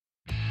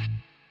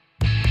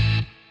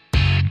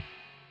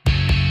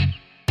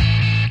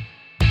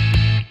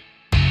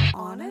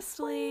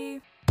Honestly.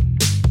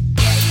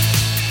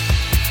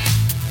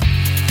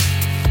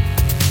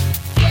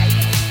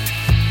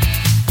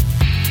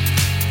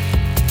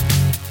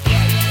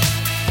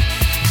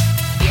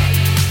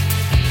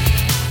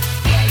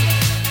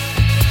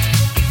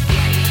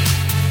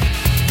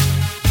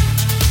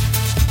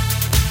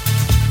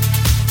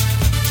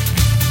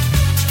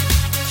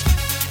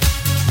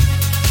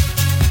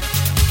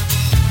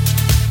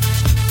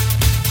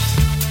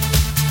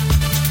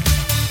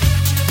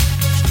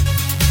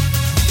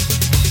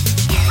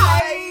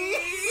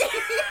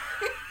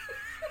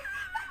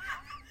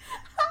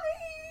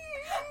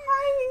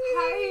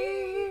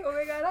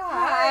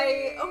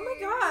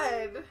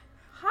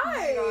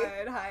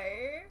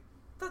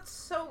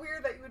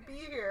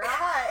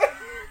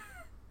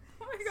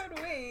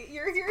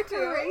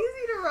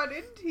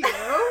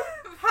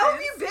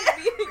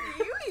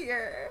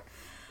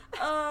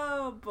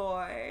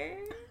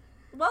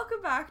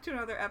 To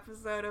another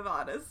episode of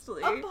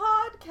Honestly. A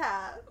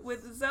podcast.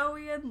 With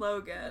Zoe and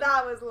Logan.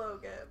 That was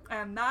Logan.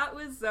 And that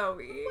was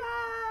Zoe.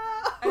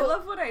 Wow. I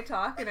love when I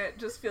talk and it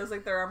just feels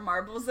like there are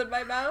marbles in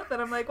my mouth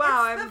and I'm like,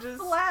 wow, I'm just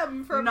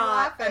phlegm from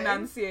not laughing.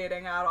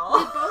 Enunciating at all.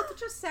 We both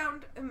just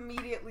sound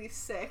immediately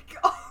sick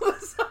all of a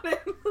sudden.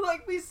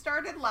 Like we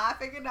started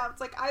laughing and now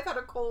it's like I've had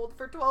a cold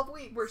for 12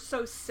 weeks. We're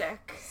so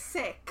sick.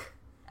 Sick.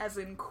 As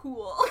in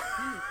cool.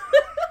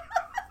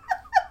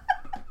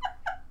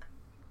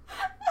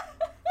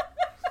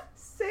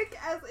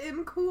 As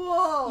in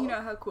cool. You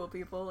know how cool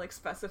people like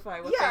specify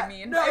what they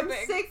mean. No, I'm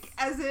sick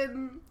as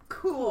in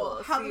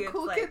cool. How See, the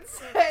cool it's,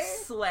 kids like, say.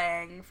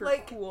 Slang for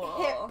like, cool.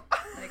 Hip.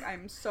 Like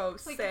I'm so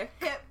like sick.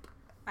 Hip.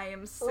 I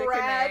am sickening.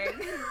 Rad.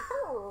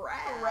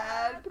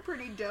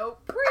 Pretty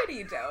dope.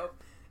 Pretty dope.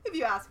 If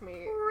you ask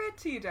me.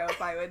 Pretty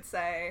dope, I would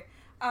say.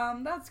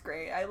 That's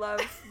great. I love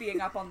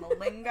being up on the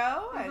lingo.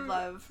 Mm-hmm. I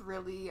love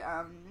really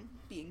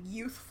being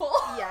youthful.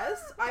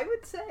 Yes, I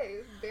would say.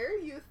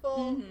 Very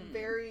youthful,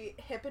 very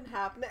hip and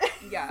happening.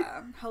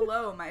 Yeah.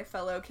 Hello, my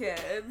fellow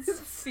kids.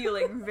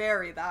 Feeling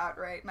very that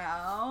right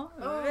now.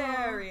 Oh.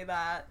 Very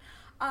that.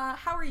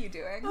 How are you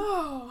doing?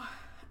 Oh,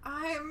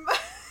 I'm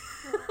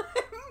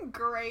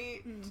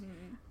great. Mm-hmm.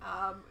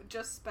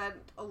 Just spent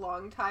a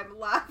long time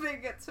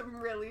laughing at some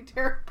really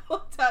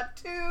terrible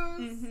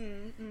tattoos.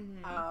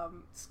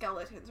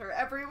 Skeletons are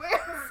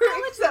everywhere.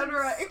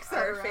 Skeletons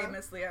etc. are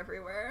famously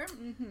everywhere.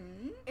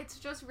 It's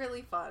just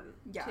really fun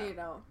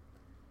to,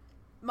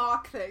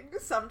 mock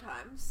things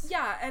sometimes.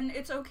 Yeah, and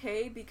it's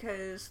okay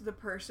because the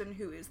person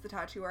who is the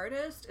tattoo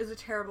artist is a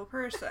terrible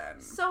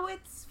person. So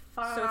it's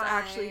fine. So it's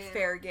actually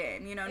fair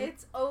game, you know?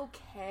 It's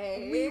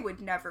okay. We would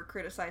never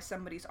criticize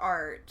somebody's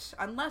art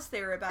unless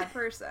they were a bad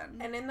person.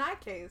 And in that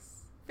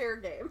case, fair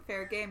game.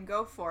 Fair game,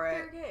 go for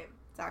it. Fair game.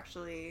 It's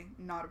actually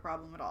not a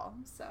problem at all,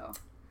 so...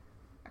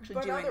 Actually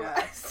but doing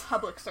otherwise. a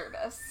public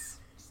service.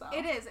 So.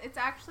 It is. It's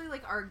actually,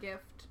 like, our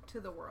gift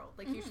to the world.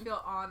 Like, you should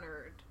feel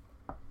honored,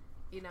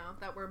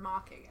 that we're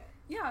mocking it.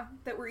 Yeah,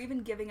 that we're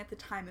even giving it the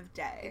time of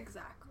day.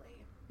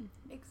 Exactly.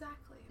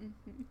 Exactly.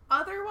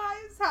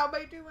 Otherwise, how am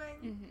I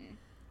doing?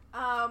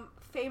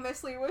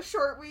 Famously with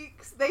short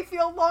weeks, they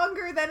feel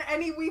longer than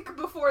any week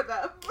before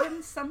them.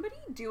 Can somebody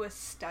do a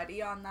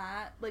study on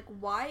that? Like,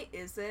 why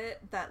is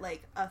it that,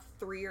 like, a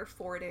 3 or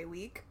 4 day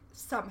week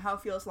somehow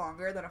feels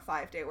longer than a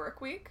 5-day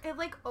work week? It,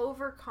 like,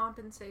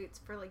 overcompensates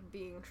for, like,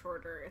 being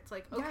shorter. It's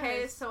like,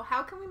 okay, so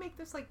how can we make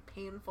this, like,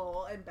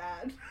 painful and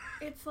bad?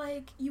 It's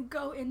like, you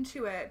go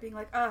into it being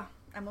like, oh,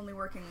 I'm only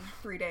working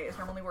 3 days,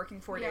 or I'm only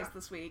working 4 days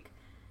this week.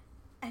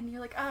 And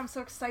you're like, oh, I'm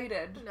so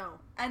excited. No.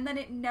 And then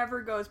it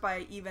never goes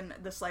by even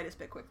the slightest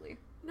bit quickly.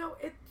 No,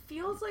 it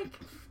feels like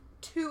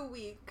 2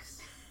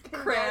 weeks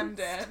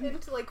crammed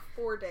into like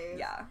 4 days.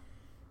 Yeah.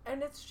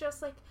 And it's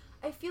just like,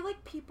 I feel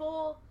like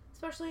people,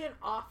 especially in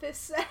office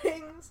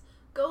settings,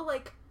 go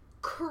like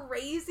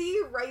crazy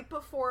right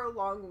before a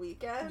long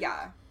weekend.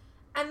 Yeah.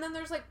 And then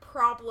there's like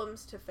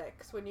problems to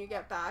fix when you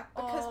get back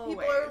because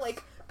people are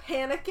like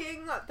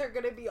panicking that they're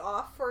going to be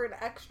off for an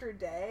extra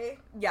day.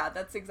 Yeah,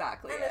 that's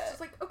exactly and it's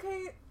just like,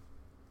 okay,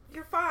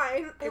 you're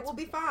fine. It will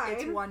be fine.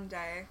 It's 1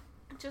 day.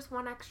 Just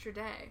 1 extra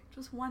day.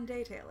 Just 1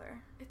 day, Taylor.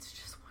 It's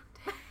just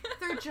 1 day.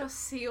 They're just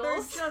seals.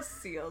 They're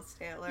just seals,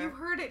 Taylor. You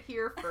heard it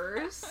here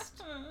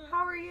first.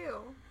 How are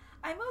you?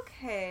 I'm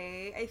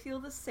okay. I feel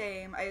the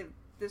same.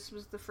 This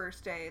was the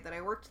first day that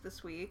I worked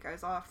this week. I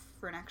was off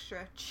for an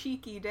extra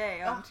cheeky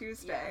day on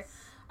Tuesday.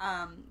 Yes.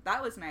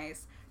 That was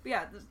nice. But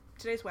yeah,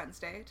 today's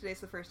Wednesday. Today's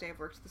the first day I've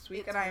worked this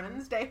week. It's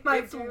Wednesday,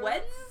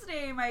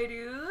 my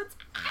dudes.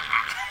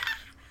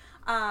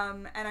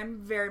 And I'm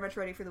very much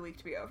ready for the week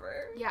to be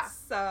over. Yeah.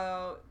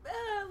 So,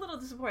 a little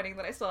disappointing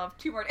that I still have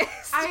 2 more days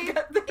to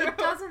get through. It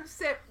doesn't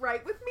sit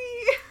right with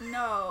me.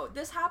 No.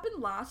 This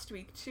happened last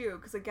week, too,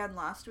 because, again,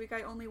 last week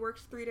I only worked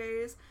 3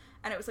 days,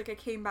 and it was like I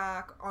came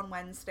back on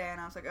Wednesday,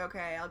 and I was like,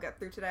 okay, I'll get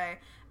through today.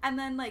 And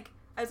then, like,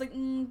 I was like,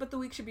 but the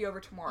week should be over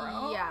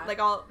tomorrow. Yeah. Like,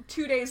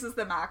 2 days is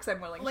the max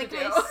I'm willing to do.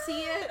 Like,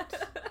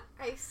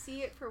 I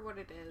see it for what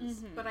it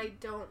is, but I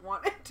don't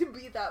want it to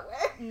be that way.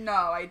 No,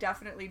 I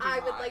definitely do not. I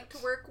would like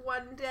to work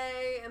 1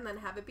 day and then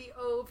have it be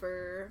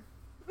over.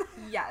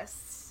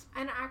 Yes.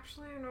 And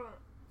actually, I don't...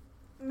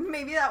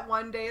 Maybe that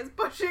one day is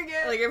pushing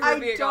it. Like, if we're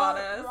being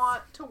honest. I don't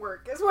want to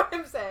work, is what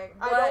I'm saying.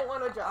 I don't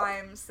want a job. What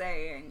I'm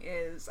saying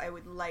is I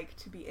would like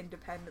to be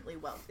independently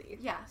wealthy.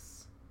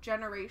 Yes.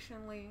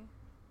 Generationally.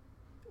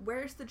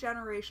 Where's the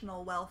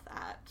generational wealth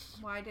at?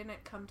 Why didn't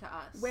it come to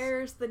us?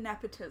 Where's the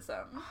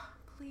nepotism?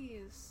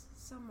 Please,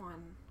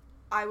 someone.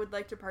 I would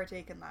like to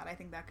partake in that. I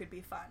think that could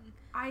be fun.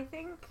 I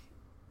think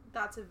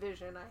that's a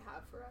vision I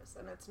have for us,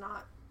 and it's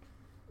not...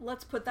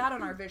 Let's put that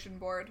on our vision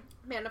board.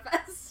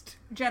 Manifest.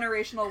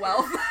 Generational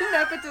wealth.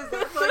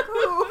 Nepotism. Like,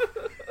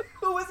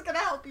 who is going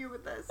to help you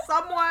with this?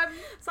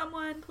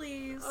 Someone,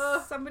 please.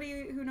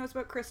 Somebody who knows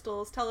about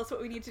crystals. Tell us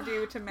what we need to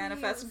do to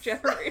manifest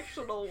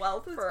generational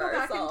wealth for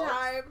ourselves. Let's go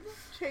back in time.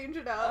 Change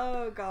it up.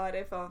 Oh, God,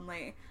 if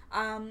only.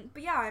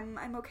 But yeah,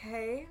 I'm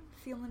okay.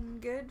 Feeling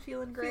good.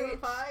 Feeling great. Feeling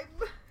fine.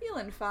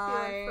 Feeling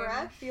fine. Feeling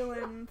fresh.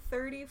 Feeling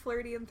 30,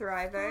 flirty, and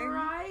thriving.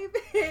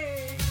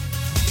 Thriving.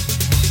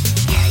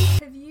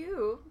 Have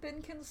you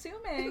been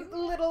consuming?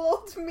 Little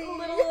old me.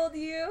 Little old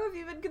you? Have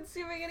you been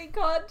consuming any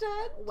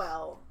content?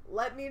 Well,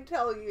 let me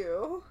tell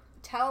you.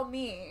 Tell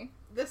me.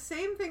 The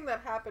same thing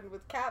that happened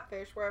with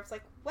Catfish, where I was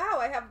like, wow,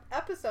 I have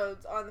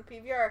episodes on the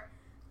PVR.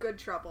 Good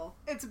Trouble.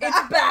 It's back.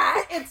 It's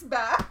back. It's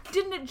back.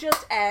 Didn't it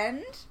just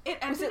end? It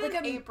ended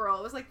in April.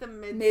 It was like the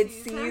mid-season.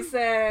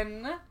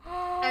 Mid-season.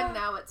 And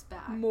now it's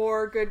back.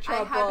 More Good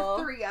Trouble. I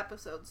had 3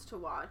 episodes to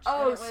watch.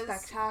 Oh,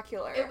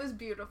 spectacular. It was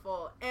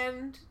beautiful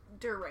and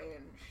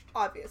deranged.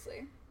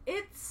 Obviously.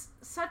 It's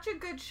such a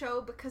good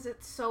show because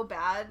it's so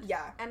bad.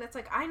 Yeah. And it's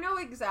like, I know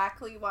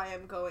exactly why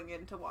I'm going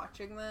into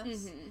watching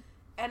this. Mm-hmm.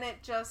 And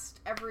it just,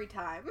 every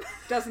time...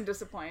 doesn't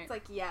disappoint. It's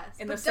like, yes.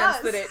 In the sense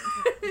that it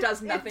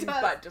does nothing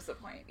but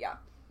disappoint. Yeah.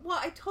 Well,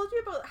 I told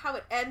you about how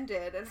it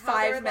ended and how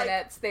 5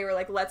 minutes, they were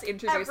like, let's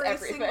introduce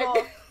everything.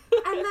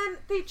 And then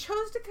they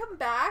chose to come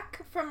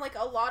back from, like,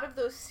 a lot of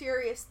those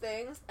serious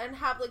things and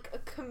have, like, a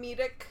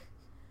comedic,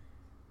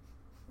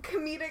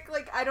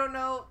 like, I don't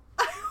know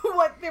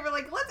what, they were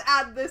like, let's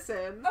add this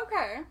in.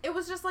 Okay. It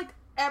was just, like,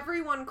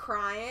 everyone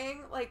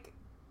crying, like,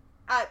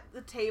 at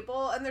the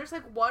table, and there's,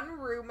 like, one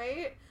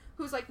roommate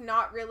who's, like,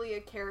 not really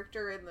a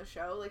character in the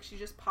show. Like, she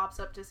just pops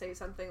up to say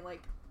something,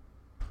 like,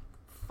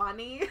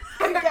 funny,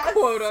 I guess.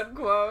 Quote,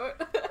 unquote.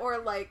 Or,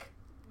 like,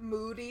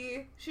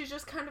 moody. She's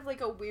just kind of, like,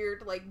 a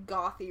weird, like,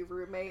 gothy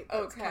roommate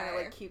that's kind of,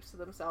 like, keeps to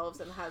themselves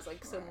and has,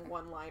 like, some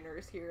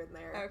one-liners here and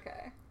there.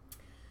 Okay.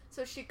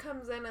 So she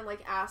comes in and,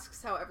 like,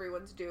 asks how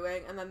everyone's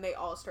doing, and then they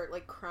all start,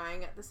 like,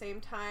 crying at the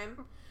same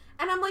time.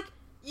 And I'm like...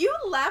 You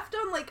left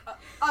on, like,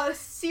 a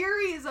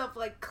series of,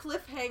 like,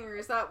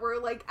 cliffhangers that were,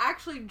 like,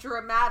 actually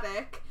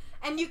dramatic,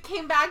 and you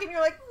came back and you're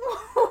like,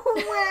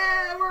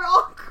 we're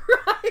all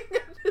crying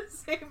at the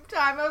same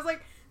time. I was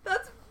like,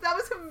 that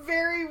was a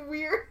very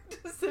weird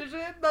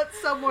decision that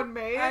someone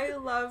made. I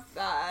love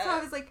that. So I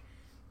was like,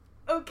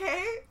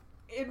 okay,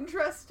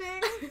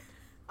 interesting.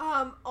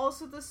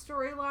 Also the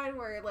storyline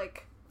where,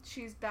 like,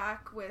 she's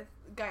back with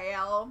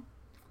Gael,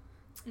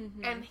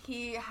 and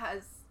he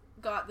has...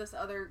 got this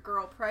other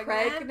girl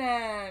pregnant.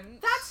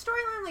 That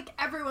storyline, like,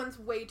 everyone's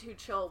way too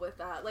chill with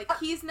that. Like,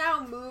 he's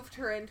now moved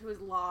her into his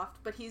loft,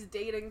 but he's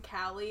dating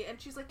Callie, and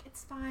she's like,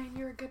 it's fine,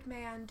 you're a good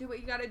man, do what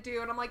you gotta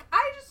do. And I'm like,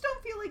 I just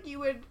don't feel like you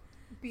would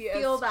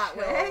feel that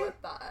way. With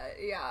that.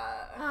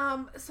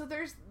 Yeah. So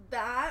there's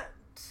that.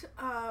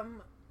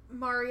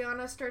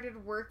 Mariana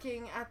started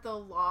working at the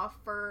law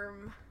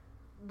firm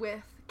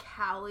with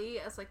Callie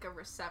as, like, a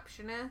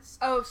receptionist.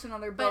 Oh, so now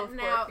they're both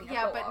working at the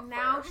law but firm.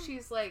 now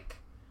she's, like...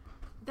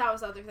 That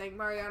was the other thing.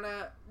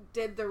 Mariana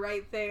did the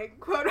right thing,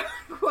 quote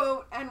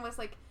unquote, and was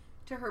like,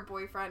 to her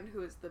boyfriend,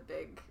 who is the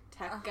big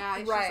tech guy,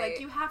 she's like,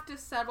 you have to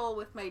settle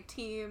with my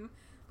team,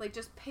 like,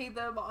 just pay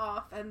them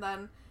off, and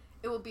then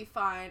it will be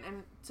fine.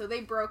 And so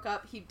they broke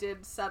up. He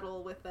did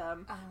settle with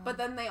them, but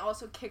then they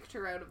also kicked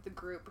her out of the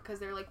group because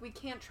they're like, we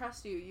can't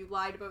trust you. You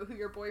lied about who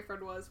your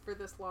boyfriend was for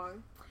this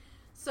long.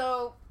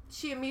 So...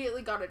 she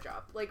immediately got a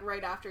job, like,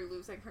 right after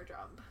losing her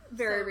job.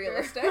 Very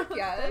realistic,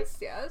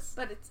 yes.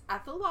 But it's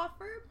at the law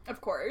firm. Of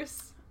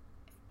course.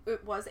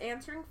 It was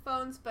answering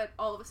phones, but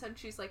all of a sudden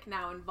she's, like,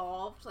 now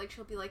involved. Like,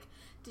 she'll be like,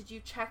 did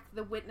you check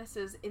the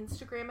witnesses'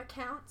 Instagram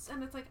accounts?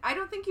 And it's like, I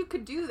don't think you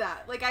could do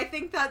that. Like, I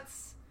think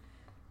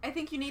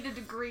you need a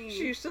degree.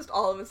 She's just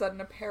all of a sudden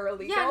a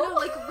paralegal. Yeah, no,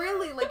 like,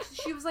 really, like,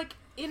 she was, like,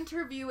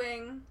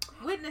 interviewing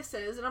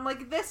witnesses, and I'm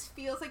like, this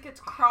feels like it's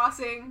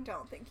crossing...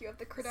 Don't think you have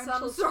the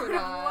credentials some sort for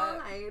that.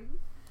 Of line.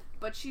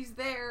 But she's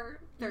there.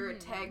 They're a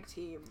tag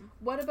team.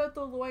 What about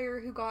the lawyer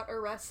who got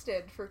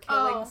arrested for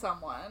killing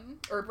someone?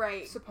 Or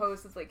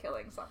supposedly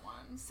killing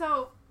someone?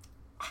 So...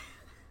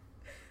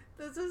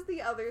 this is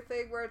the other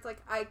thing where it's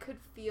like, I could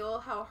feel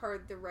how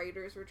hard the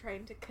writers were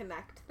trying to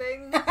connect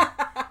things.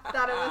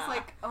 That it was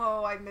like,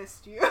 oh, I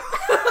missed you. Like,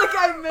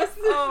 I missed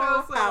the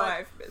show so how much.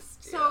 I've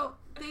missed you. So,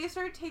 they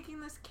started taking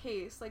this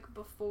case, like,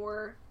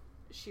 before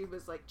she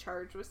was, like,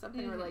 charged with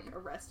something or, like,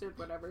 arrested,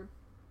 whatever.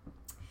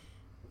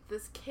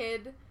 This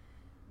kid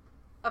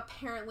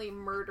apparently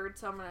murdered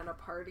someone at a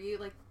party,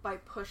 like, by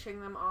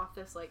pushing them off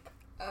this, like,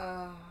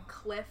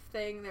 cliff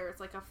thing. There was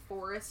like a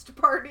forest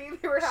party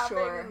they were having,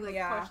 and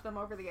like pushed them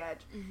over the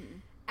edge. Mm-hmm.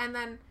 And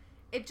then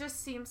it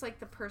just seems like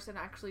the person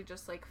actually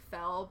just like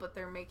fell, but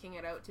they're making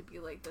it out to be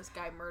like this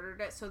guy murdered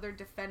it, so they're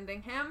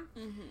defending him.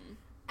 Mm-hmm.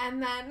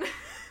 And then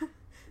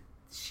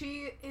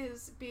she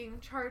is being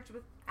charged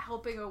with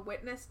helping a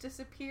witness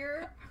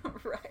disappear.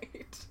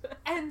 Right.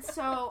 And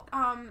so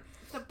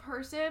the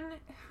person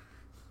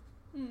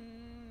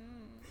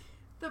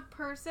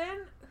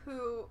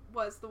who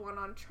was the one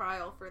on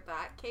trial for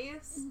that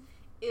case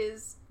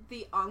is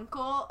the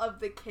uncle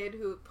of the kid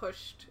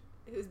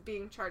who's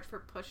being charged for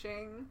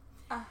pushing.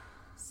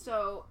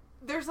 So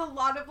there's a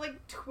lot of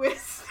like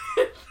twists.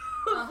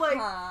 Like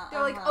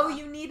they're like, oh,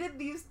 you needed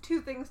these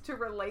two things to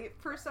relate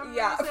for some reason.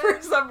 Yeah,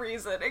 for some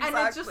reason, exactly.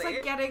 And it's just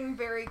like getting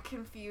very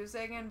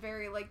confusing and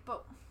very like,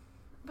 but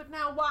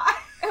now why?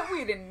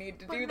 We didn't need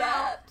to do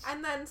that.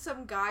 And then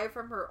some guy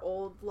from her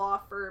old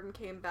law firm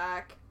came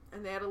back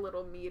and they had a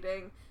little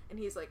meeting, and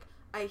he's like,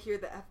 I hear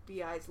the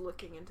FBI's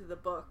looking into the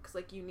books.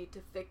 Like, you need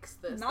to fix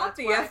this. Not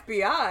the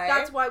FBI.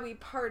 That's why we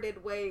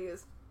parted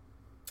ways.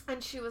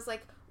 And she was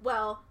like,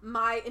 well,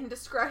 my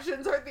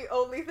indiscretions are the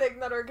only thing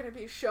that are going to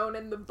be shown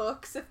in the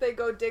books if they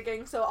go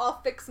digging, so I'll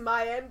fix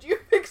my end, you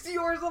fix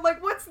yours. I'm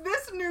like, what's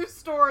this new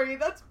story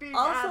that's being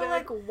added? Also,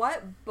 like,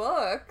 what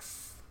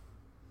books?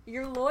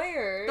 You're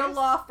lawyers. The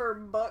law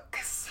firm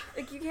books.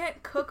 Like, you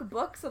can't cook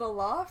books at a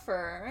law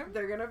firm.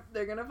 They're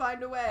gonna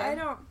find a way.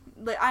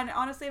 I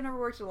honestly have never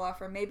worked at a law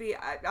firm. Maybe,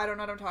 I don't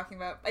know what I'm talking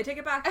about. I take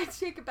it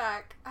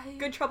back.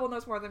 Good Trouble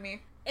knows more than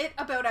me.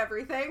 About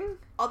everything.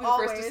 I'll be the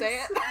first to say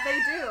it. They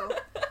do.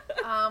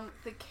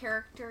 The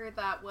character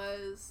that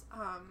was,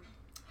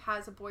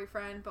 has a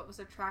boyfriend but was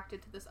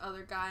attracted to this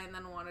other guy and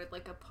then wanted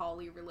like a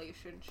poly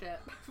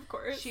relationship. Of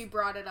course. She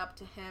brought it up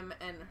to him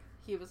and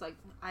he was like,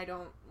 I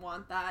don't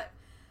want that.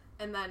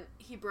 And then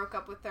he broke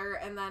up with her,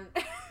 and then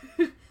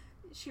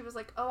she was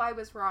like, oh, I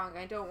was wrong.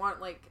 I don't want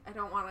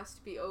us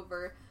to be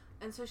over.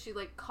 And so she,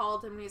 like,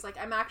 called him, and he's like,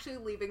 I'm actually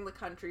leaving the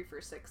country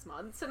for 6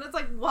 months. And it's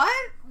like,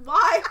 what?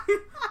 Why?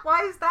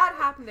 Why is that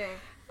happening?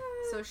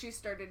 So she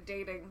started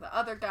dating the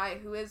other guy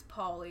who is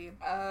poly.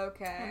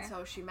 Okay. And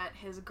so she met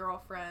his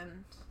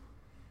girlfriend.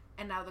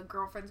 And now the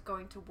girlfriend's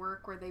going to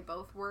work where they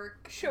both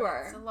work.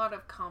 Sure. It's a lot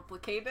of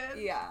complicated.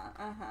 Yeah,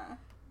 uh-huh.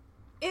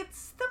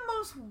 It's the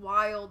most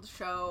wild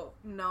show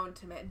known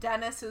to me.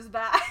 Dennis is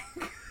back.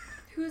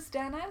 Who's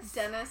Dennis?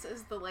 Dennis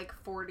is the, like,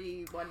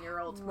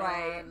 41-year-old man.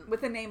 Right.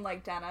 With a name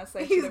like Dennis,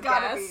 He's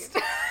gotta guessed.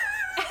 be.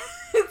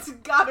 It's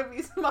gotta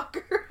be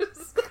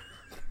Smuckers.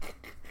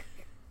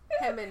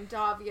 Him and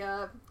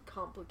Davia,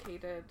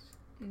 complicated.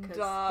 Because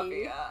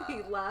Davia.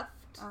 He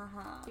left.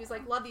 Uh-huh. He was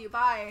like, love you,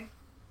 bye.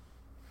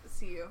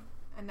 See you.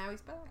 And now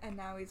he's back.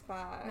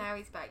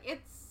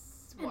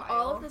 It's wild. And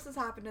all of this has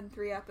happened in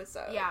 3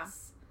 episodes. Yeah.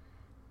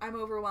 I'm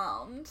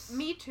overwhelmed.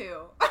 Me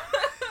too.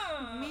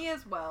 Me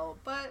as well,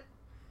 but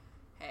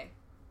hey,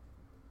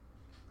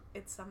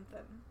 it's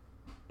something.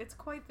 It's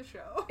quite the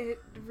show.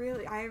 It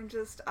really,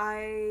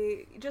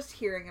 just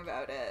hearing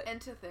about it.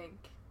 And to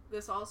think,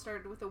 this all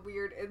started with a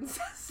weird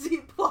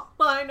incesty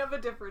plotline of a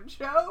different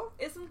show.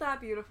 Isn't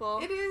that beautiful?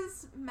 It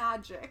is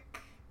magic.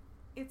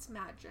 It's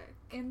magic.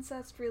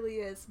 Incest really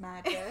is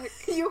magic.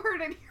 You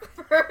heard it here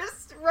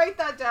first. Write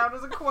that down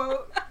as a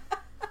quote.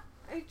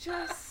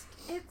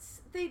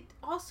 They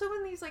also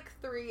in these, like,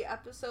 3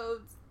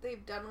 episodes,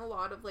 they've done a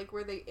lot of, like,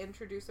 where they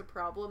introduce a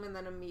problem and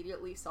then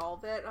immediately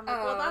solve it. I'm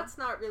like, well, that's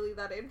not really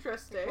that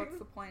interesting. What's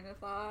the point of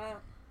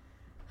that?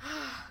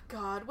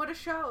 God, what a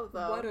show,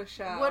 though. What a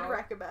show. Would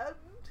recommend.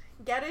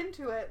 Get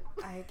into it.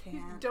 I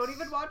can't. Don't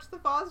even watch The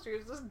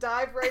Fosters. Just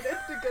dive right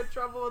into Good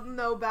Trouble with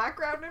no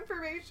background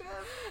information.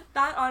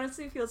 That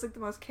honestly feels like the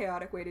most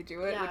chaotic way to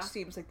do it, which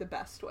seems like the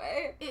best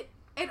way. It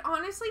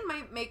honestly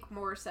might make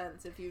more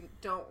sense if you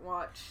don't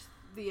watch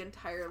the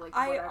entire, like,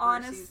 whatever I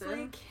honestly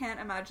season. can't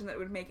imagine that it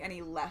would make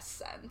any less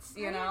sense,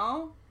 you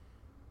know?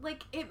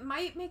 Like, it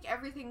might make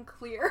everything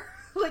clear.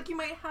 Like, you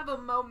might have a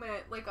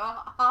moment, like,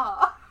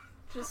 aha.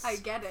 Just I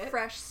get it.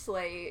 Fresh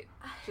slate.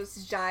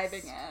 Just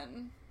diving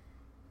in.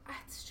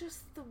 It's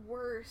just the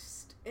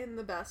worst in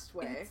the best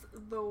way. It's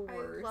the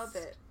worst. I love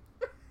it.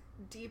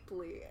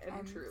 Deeply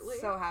and truly.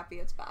 I'm so happy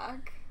it's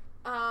back.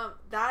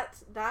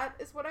 That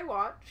is what I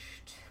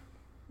watched.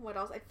 What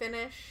else? I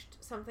finished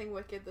Something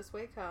Wicked This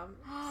Way Comes.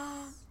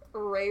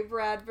 Ray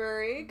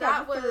Bradbury.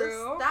 That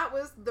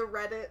was the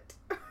Reddit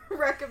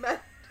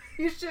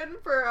recommendation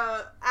for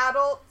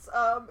adults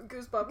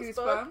Goosebumps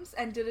book.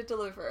 And did it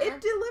deliver?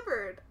 It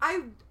delivered.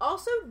 I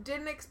also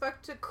didn't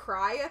expect to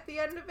cry at the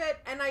end of it,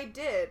 and I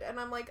did. And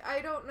I'm like,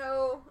 I don't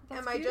know.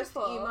 That's Am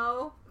beautiful. I just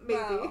emo? Maybe.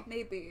 Wow,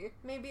 maybe.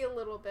 Maybe a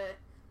little bit.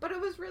 But it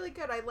was really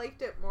good. I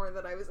liked it more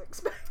than I was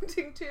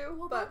expecting to.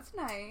 Well, but that's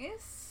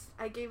nice.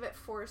 I gave it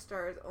 4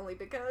 stars only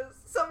because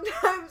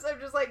sometimes I'm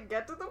just like,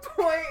 get to the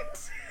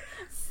point.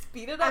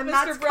 Speed it up, and Mr.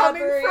 that's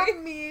Bradbury. coming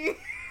from me.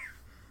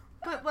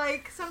 But,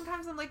 like,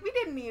 sometimes I'm like, we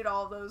didn't need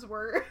all those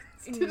words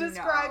to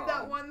describe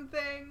that one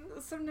thing.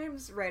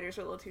 Sometimes writers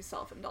are a little too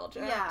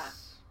self-indulgent. Yeah.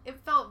 it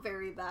felt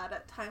very that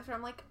at times where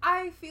I'm like,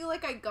 I feel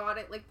like I got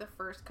it, like, the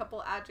first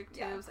couple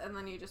adjectives, and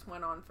then you just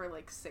went on for,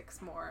 like,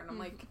 6 more, and I'm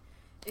like,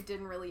 it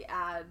didn't really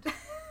add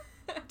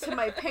to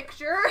my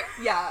picture.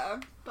 Yeah.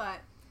 But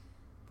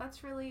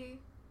that's really...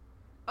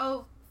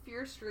 Oh,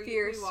 Fear Street.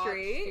 Fear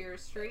Street. Fear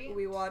Street.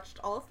 We watched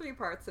all 3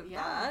 parts of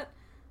that.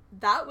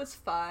 That was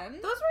fun.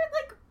 Those were,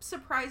 like,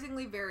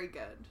 surprisingly very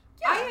good.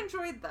 Yeah. I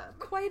enjoyed them.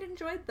 Quite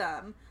enjoyed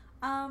them.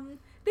 They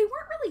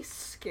weren't really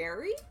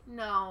scary.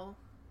 No.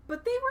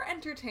 But they were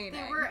entertaining.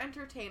 They were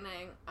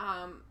entertaining.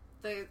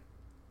 The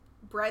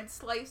bread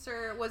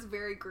slicer was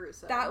very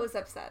gruesome. That was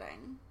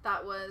upsetting.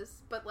 That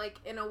was, but, like,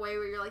 in a way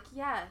where you're like,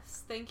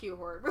 yes, thank you,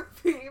 horror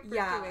movie, for doing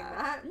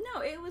that.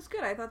 No, it was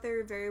good. I thought they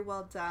were very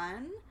well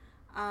done.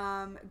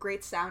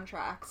 Great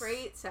soundtracks.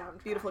 Great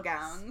soundtracks. Beautiful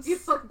gowns.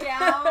 Beautiful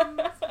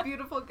gowns.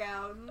 Beautiful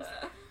gowns.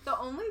 The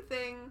only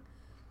thing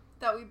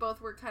that we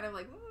both were kind of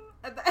like,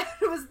 at the end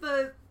was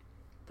the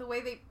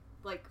way they,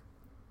 like,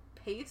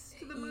 paced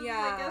the movie,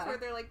 I guess, where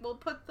they're like, we'll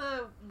put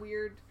the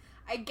weird...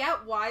 I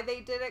get why they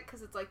did it,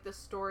 because it's like the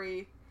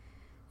story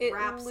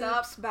wraps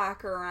loops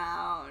back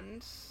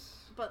around.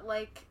 But,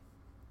 like,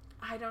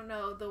 I don't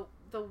know,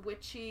 the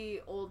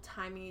witchy,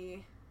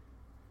 old-timey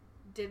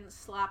didn't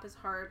slap as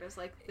hard as,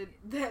 like,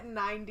 the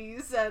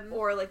 90s and...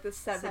 Or, like, the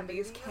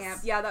 70s camp.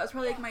 Yeah, that was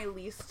probably, like, my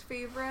least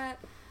favorite.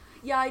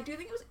 Yeah, I do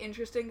think it was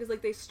interesting, because,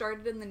 like, they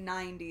started in the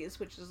 90s,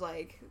 which is,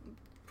 like,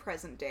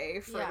 present day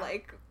for,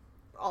 like,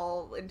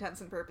 all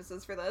intents and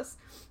purposes for this.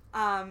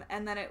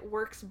 And then it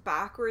works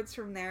backwards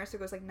from there, so it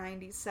goes, like,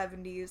 90s,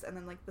 70s, and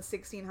then, like, the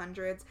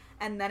 1600s,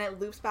 and then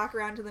it loops back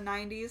around to the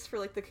 90s for,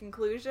 like, the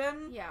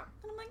conclusion. Yeah.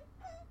 And I'm like,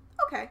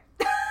 okay.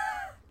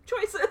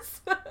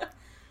 Choices.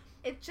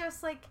 It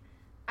just, like...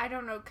 I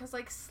don't know, because,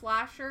 like,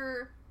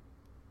 slasher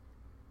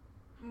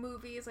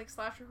movies, like,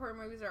 slasher horror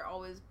movies are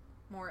always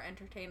more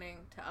entertaining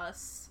to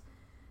us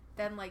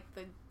than, like,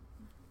 the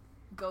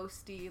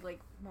ghosty,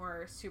 like,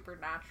 more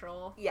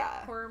supernatural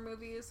horror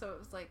movies. So it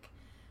was, like,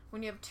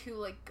 when you have 2,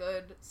 like,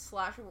 good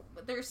slasher...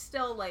 There's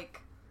still, like,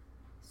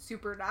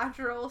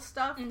 supernatural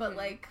stuff, but,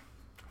 like,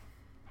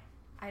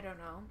 I don't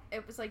know.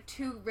 It was, like,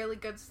 2 really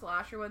good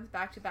slasher ones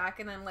back to back,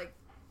 and then, like,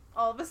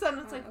 all of a sudden,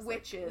 it's like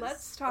witches. Like,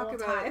 let's talk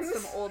about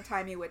some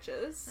old-timey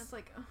witches. It's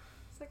like, ugh.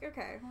 It's like,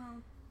 okay,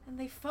 well. And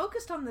they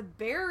focused on the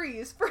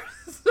berries for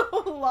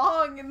so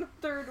long in the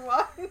 3rd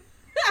one.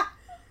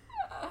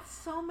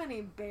 So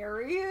many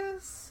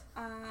berries.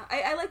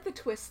 I like the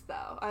twist,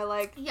 though. I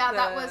like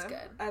that was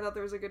good. I thought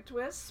there was a good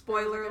twist.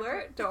 Spoiler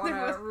alert. Don't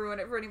want to ruin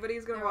it for anybody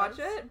who's going to watch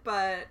it,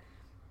 but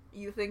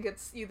you think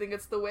it's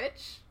the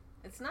witch?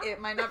 It's not. It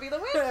might not be the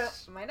witch.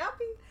 It might not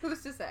be.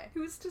 Who's to say?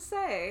 Who's to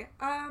say?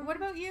 What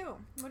about you?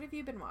 What have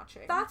you been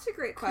watching? That's a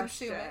great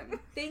question.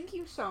 Thank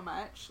you so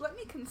much. Let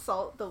me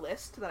consult the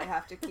list that I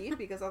have to keep,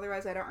 because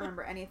otherwise I don't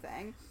remember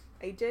anything.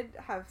 I did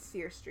have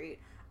Fear Street.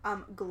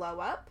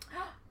 Glow Up.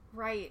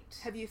 Right.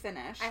 Have you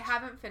finished? I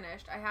haven't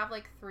finished. I have,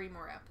 like, 3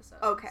 more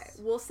episodes. Okay.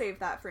 We'll save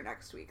that for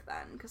next week,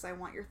 then, because I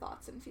want your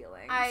thoughts and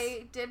feelings.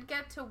 I did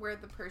get to where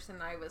the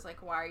person I was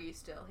like, why are you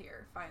still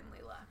here, finally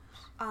left.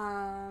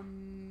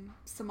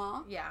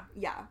 Sama? Yeah.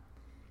 Yeah.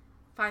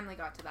 Finally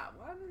got to that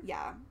one.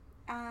 Yeah.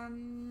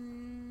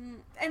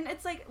 And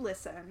it's like,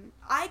 listen,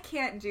 I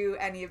can't do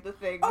any of the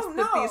things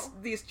that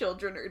these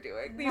children are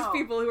doing. These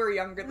people who are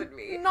younger than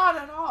me. Not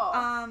at all.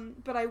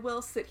 But I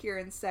will sit here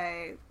and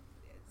say,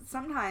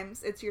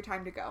 sometimes it's your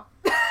time to go.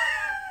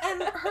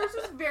 And hers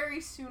is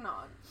very soon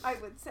on, I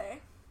would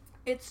say.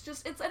 It's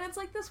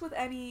like this with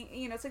any,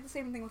 it's like the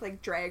same thing with,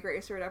 like, Drag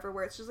Race or whatever,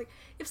 where it's just like,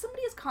 if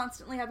somebody is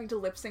constantly having to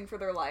lip sync for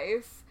their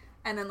life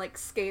and then, like,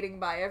 skating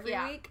by every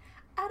week,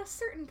 at a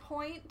certain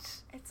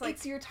point,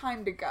 it's your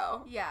time to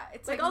go. Yeah,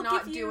 it's like I'll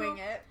not doing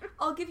it.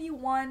 I'll give you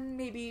 1,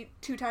 maybe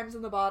 2 times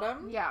in the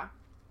bottom. Yeah.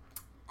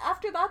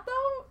 After that,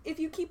 though,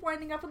 if you keep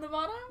winding up in the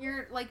bottom,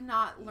 you're, like,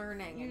 not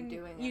learning and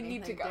doing anything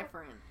need to go.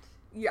 different.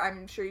 Yeah,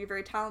 I'm sure you're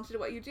very talented at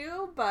what you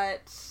do,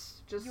 but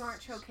just... You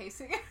aren't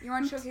showcasing it. You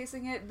aren't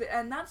showcasing it,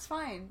 and that's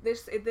fine.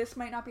 This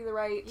might not be the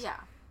right... Yeah.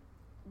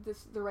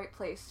 The right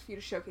place for you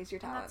to showcase your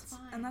talents.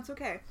 And that's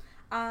okay.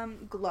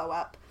 Glow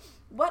Up.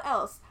 What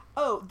else?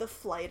 Oh, The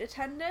Flight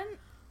Attendant.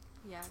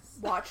 Yes.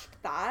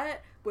 Watched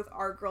that with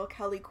our girl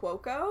Kelly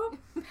Cuoco.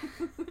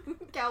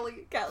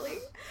 Kelly.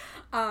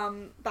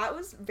 That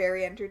was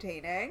very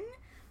entertaining.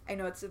 I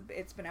know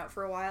it's been out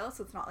for a while,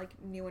 so it's not, like,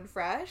 new and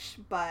fresh,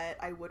 but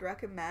I would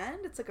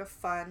recommend. It's, like, a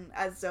fun,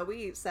 as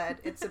Zoe said,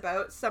 it's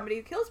about somebody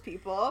who kills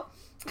people.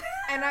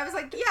 And I was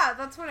like, yeah,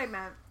 that's what I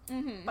meant.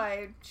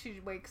 By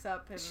she wakes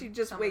up and she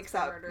just wakes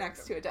up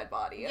next to a dead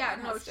body. Yeah,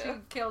 no, she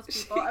kills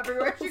people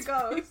everywhere she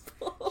goes.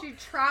 She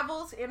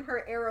travels in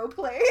her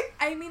aeroplane.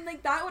 I mean,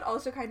 like, that would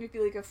also kind of be,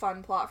 like, a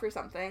fun plot for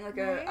something, like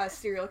a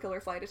serial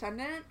killer flight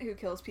attendant who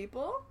kills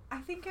people.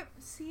 I think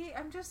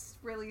I'm just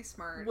really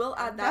smart. We'll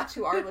add that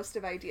to our list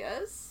of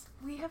ideas.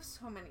 We have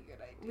so many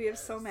good ideas. We have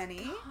so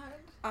many.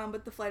 God.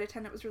 But The Flight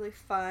Attendant was really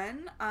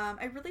fun.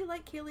 I really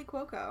like Kaylee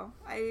Cuoco.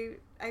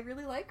 I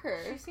really like her.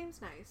 She seems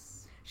nice.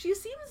 She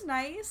seems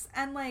nice,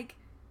 and, like,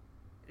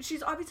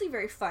 she's obviously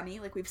very funny.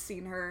 Like, we've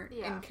seen her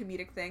Yeah. in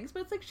comedic things,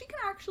 but it's like she can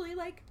actually,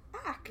 like,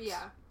 act.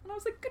 Yeah. And I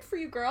was like, good for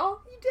you,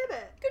 girl. You did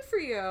it. Good for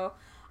you.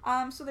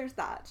 So there's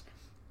that.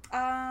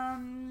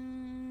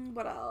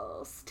 What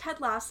else? Ted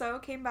Lasso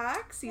came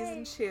back,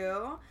 season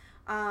 2.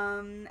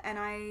 And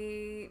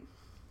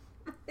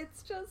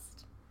it's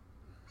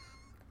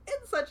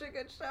such a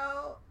good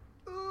show.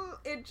 Ooh,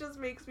 it just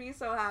makes me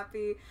so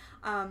happy.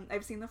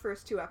 I've seen the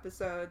first 2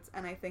 episodes,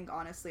 and I think,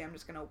 honestly, I'm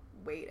just gonna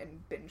wait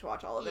and binge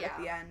watch all of it at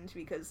the end,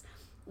 because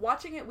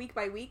watching it week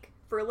by week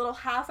for a little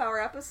half-hour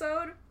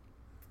episode,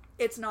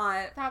 it's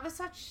not... That was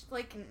such,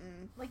 like,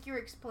 like you were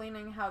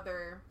explaining how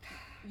they're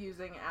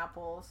using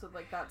Apple, so,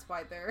 like, that's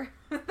why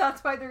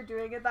they're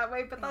doing it that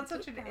way, but that's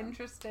such an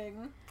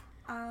interesting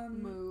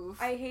move.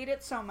 I hate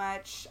it so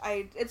much.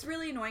 It's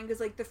really annoying because,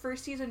 like, the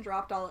first season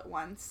dropped all at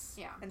once.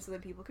 Yeah. And so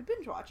that people could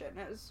binge watch it, and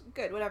it was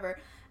good, whatever.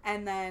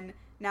 And then,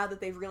 now that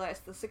they've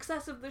realized the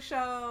success of the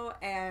show,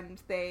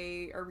 and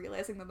they are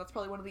realizing that that's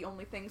probably one of the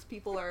only things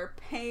people are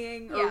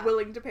paying or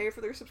willing to pay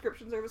for their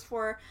subscription service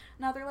for,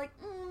 now they're like,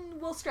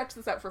 we'll stretch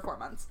this out for 4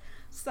 months.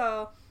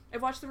 So,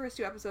 I've watched the first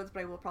 2 episodes, but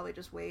I will probably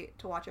just wait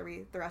to watch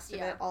the rest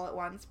of it all at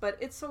once. But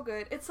it's so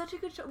good. It's such a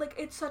good show. Like,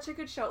 it's such a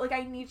good show. Like,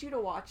 I need you to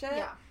watch it.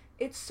 Yeah.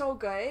 It's so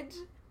good.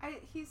 I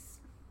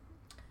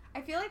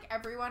feel like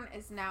everyone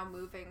is now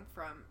moving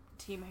from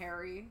Team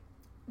Harry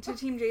to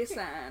Team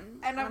Jason.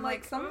 And I'm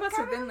like, some of us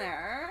have been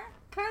there.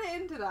 Kind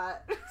of into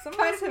that. Some of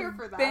us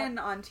have been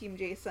on Team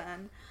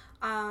Jason.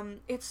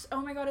 It's,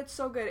 oh my god, it's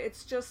so good.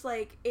 It's just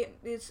like,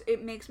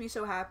 it makes me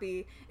so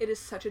happy. It is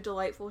such a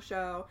delightful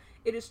show.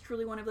 It is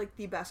truly one of, like,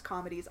 the best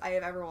comedies I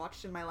have ever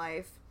watched in my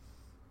life.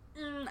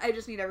 I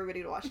just need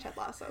everybody to watch Ted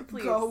Lasso.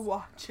 Please. Go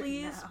watch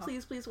it now.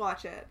 Please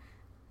watch it.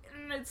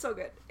 It's so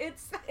good.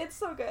 It's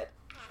so good.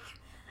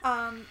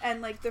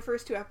 And, like, the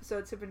first 2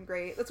 episodes have been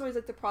great. That's always,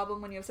 like, the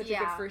problem when you have such a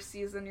good first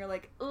season. You're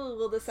like, oh,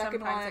 well, the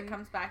second one... Sometimes it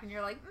comes back and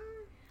you're like,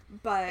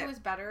 but it was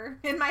better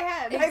in my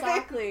head.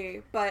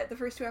 Exactly. But the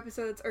first 2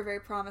 episodes are very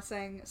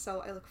promising,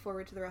 so I look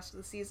forward to the rest of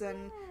the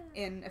season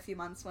in a few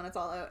months when it's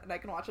all out and I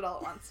can watch it all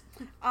at once.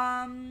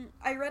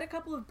 I read a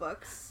couple of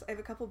books. I have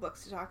a couple of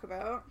books to talk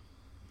about.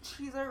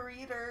 She's a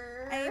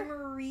reader. I am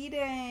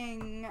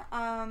reading.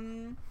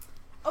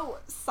 Oh,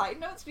 side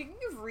note, speaking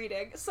of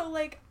reading, so,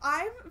 like,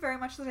 I'm very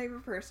much the type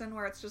of person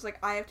where it's just, like,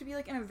 I have to be,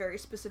 like, in a very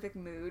specific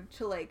mood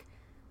to, like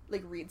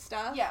read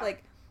stuff. Yeah.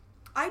 Like,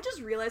 I just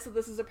realized that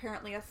this is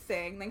apparently a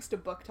thing, thanks to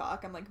Book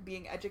Talk. I'm, like,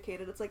 being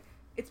educated. It's, like,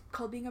 it's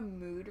called being a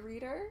mood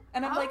reader.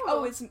 And I'm like,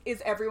 oh,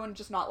 is everyone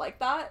just not like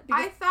that?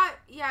 Because I thought,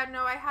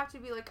 I have to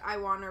be, like, I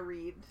want to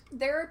read.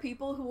 There are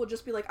people who will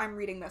just be like, I'm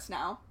reading this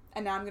now.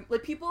 And now I'm gonna,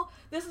 like,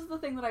 this is the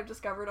thing that I've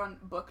discovered on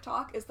Book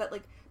Talk, is that,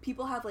 like,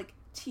 people have, like,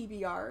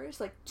 TBRs,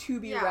 like,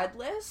 to-be-read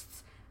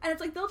lists, and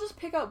it's like, they'll just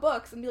pick out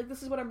books and be like,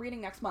 this is what I'm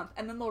reading next month,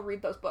 and then they'll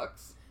read those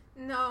books.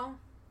 No.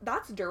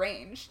 That's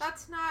deranged.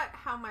 That's not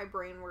how my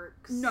brain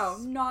works. No,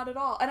 not at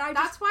all. And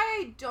that's why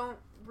I don't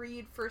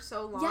read for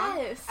so long.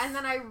 Yes. And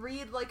then I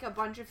read, like, a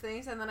bunch of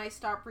things, and then I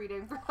stop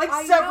reading for,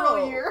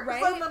 several years,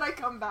 right? And then I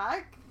come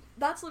back.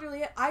 That's literally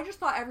it. I just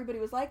thought everybody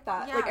was like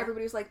that. Yeah. Like,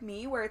 everybody was like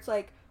me, where it's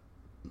like,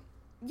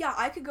 yeah,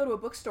 I could go to a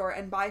bookstore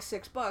and buy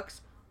 6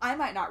 books. I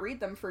might not read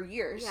them for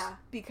years. Yeah.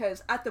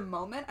 Because at the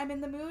moment I'm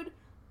in the mood,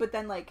 but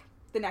then, like,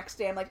 the next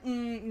day I'm like,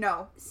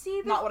 no.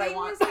 See, not what I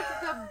want. Is,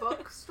 like, the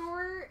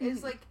bookstore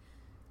is, like,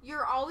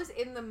 you're always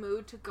in the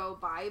mood to go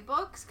buy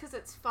books because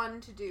it's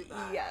fun to do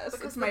that. Yes,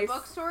 because it's the my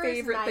bookstore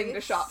favorite is nice. thing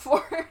to shop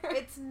for.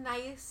 It's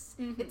nice.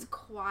 It's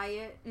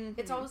quiet.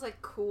 It's always,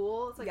 like,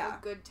 cool. It's, like, a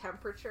good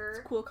temperature.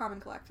 It's cool, calm,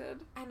 and collected.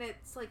 And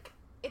it's, like,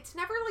 it's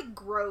never, like,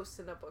 gross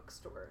in a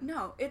bookstore.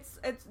 No, it's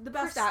the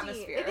best Pristine.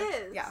 atmosphere. It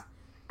is. Yeah.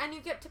 And you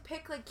get to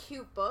pick, like,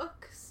 cute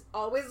books.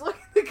 Always look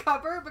at the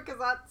cover because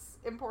that's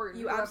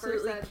important. You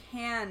absolutely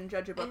can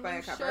judge a book by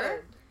a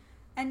cover. Should.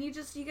 And you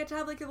get to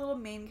have, like, a little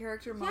main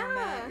character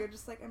moment. You're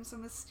just like, I'm so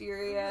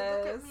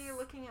mysterious. Look at me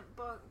looking at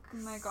books. Oh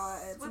my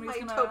god. With my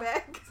tote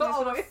bag.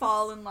 Someone's gonna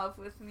fall in love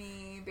with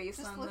me based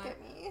just on look the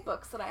at me.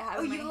 books that I have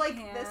Oh, in my you like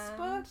hand. this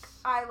book?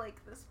 I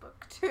like this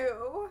book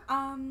too.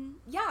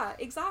 Yeah,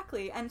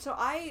 exactly. And so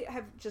I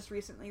have just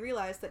recently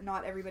realized that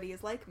not everybody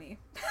is like me.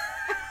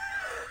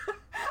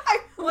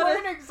 I'm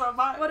learning so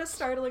much. What a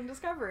startling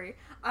discovery.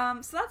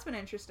 So that's been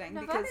interesting.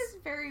 Now, because that is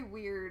very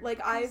weird. Like,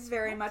 I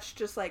very much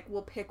just, like,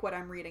 will pick what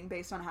I'm reading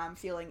based on how I'm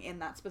feeling in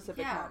that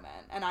specific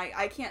moment. And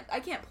I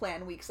can't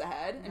plan weeks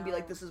ahead and be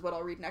like, this is what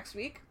I'll read next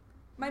week.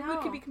 My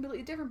mood could be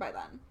completely different by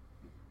then.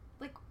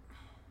 Like,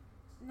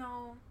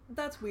 no.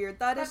 That's weird.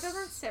 That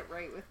doesn't sit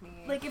right with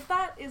me. Like, if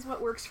that is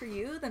what works for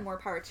you, then more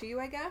power to you,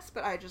 I guess.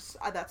 But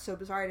that's so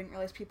bizarre. I didn't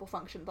realize people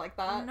functioned like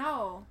that.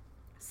 No.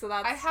 So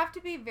that's... I have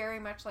to be very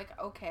much like,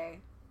 okay,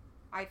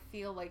 I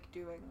feel like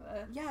doing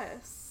this.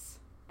 Yes.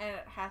 And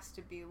it has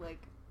to be,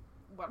 like,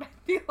 what I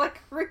feel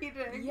like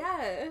reading.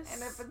 Yes.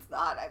 And if it's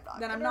not,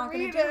 I'm not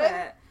going to do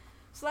it.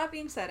 So that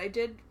being said, I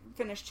did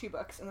finish 2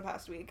 books in the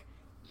past week.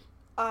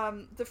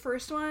 The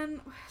first one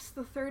was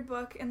the 3rd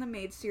book in the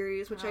Maid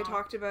series, which I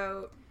talked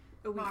about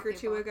a week or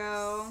 2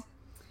 ago.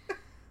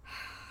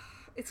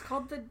 It's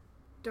called The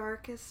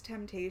Darkest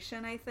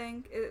Temptation, I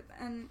think.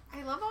 And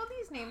I love all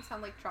these names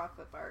sound like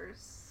chocolate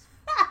bars.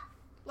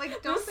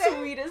 Like, the don't they?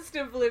 Sweetest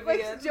Oblivion,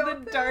 Like,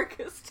 the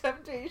Darkest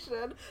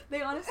Temptation.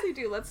 They honestly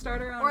do. Let's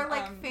start our own. Or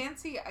like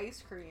fancy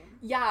ice cream.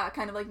 Yeah,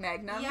 kind of like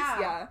Magnums.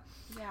 Yeah.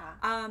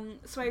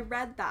 So I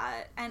read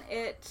that, and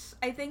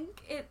I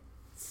think it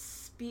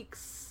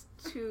speaks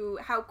to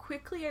how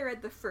quickly I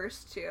read the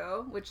first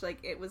two, which like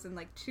it was in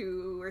like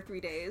 2 or 3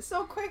 days.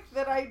 So quick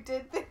that I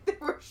did think they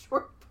were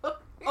short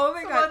books. Oh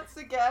my god. Once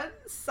again.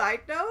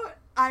 Side note,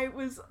 I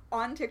was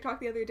on TikTok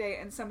the other day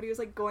and somebody was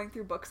like going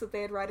through books that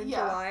they had read in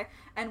July,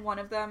 and one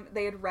of them,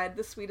 they had read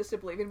The Sweetest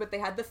Oblivion, but they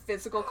had the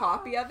physical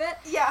copy of it.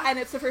 Yeah. And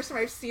it's the first time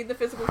I've seen the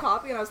physical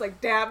copy, and I was like,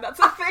 damn, that's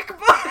a thick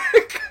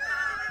book!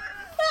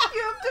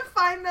 You have to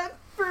find that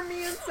for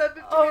me and send it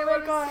to me. Oh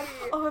my god.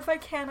 Oh, if I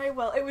can, I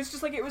will. It was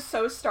just like, it was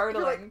so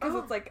startling, because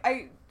like,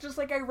 it's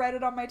like, I read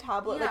it on my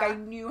tablet, like I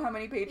knew how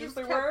many pages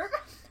there were,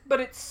 but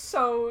it's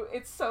so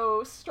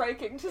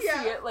striking to see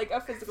it, like a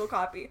physical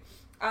copy.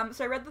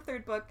 So I read the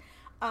third book.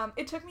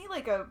 It took me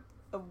like a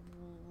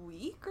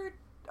week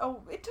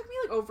it took me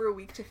like over a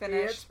week to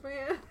finish.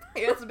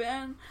 It's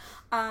been.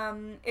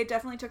 It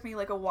definitely took me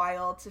like a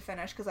while to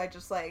finish because I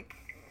just like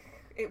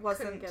it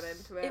wasn't couldn't get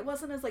into it. It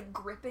wasn't as like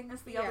gripping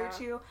as the other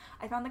two.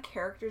 I found the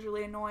characters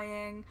really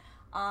annoying.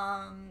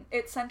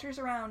 It centers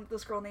around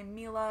this girl named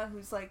Mila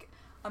who's like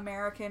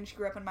American. She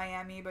grew up in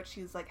Miami, but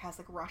she's like has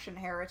like Russian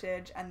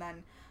heritage, and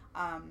then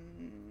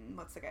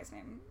what's the guy's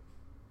name?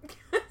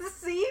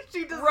 See,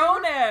 she does.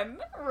 Ronan,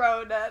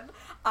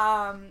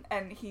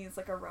 and he's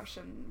like a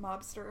Russian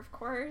mobster, of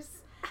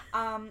course.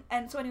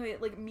 And so anyway,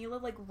 like Mila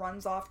like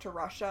runs off to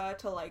Russia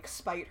to like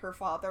spite her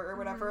father or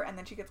whatever, and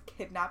then she gets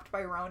kidnapped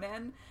by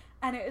Ronan,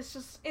 and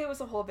it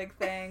was a whole big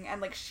thing, and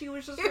like she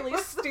was just really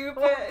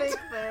stupid. A whole big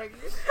thing.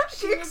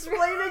 She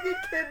explaining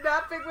a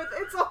kidnapping with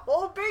it's a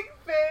whole big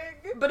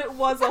thing. But it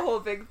was a whole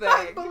big thing.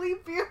 I believe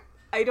you.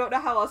 I don't know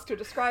how else to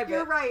describe it.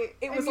 You're right.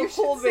 It was a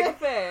whole big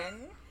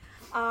thing.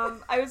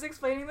 I was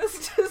explaining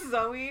this to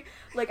Zoe,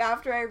 like,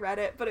 after I read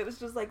it, but it was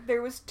just, like,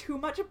 there was too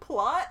much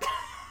plot.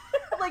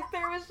 Like,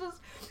 there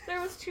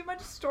was too much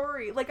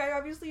story. Like, I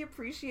obviously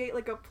appreciate,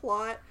 like, a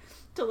plot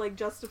to, like,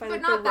 justify,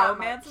 like, the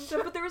romance and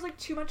stuff, but there was, like,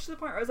 too much to the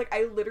point where I was like,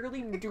 I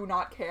literally do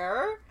not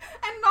care.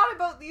 And not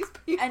about these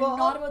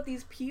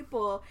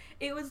people.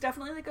 It was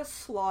definitely, like, a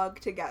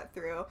slog to get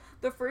through.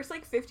 The first,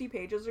 like, 50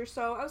 pages or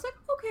so, I was like,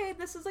 okay,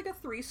 this is, like, a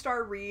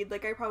 3-star read.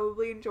 Like, I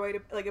probably enjoyed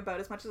it, like, about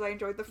as much as I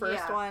enjoyed the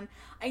first one.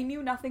 I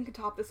knew nothing could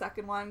top the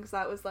second one, because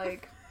that was,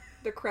 like,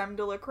 the creme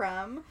de la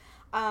creme.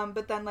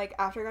 But then, like,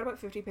 after I got about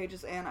 50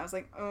 pages in, I was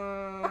like,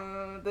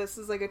 this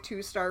is, like, a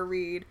 2-star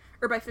read.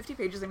 Or by 50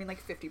 pages, I mean,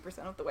 like, 50%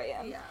 of the way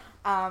in.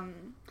 Yeah.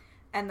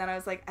 And then I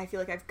was like, I feel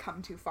like I've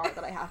come too far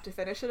that I have to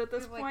finish it at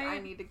this point. Like, I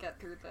need to get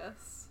through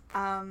this.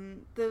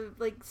 The,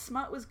 like,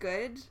 smut was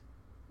good,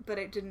 but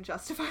it didn't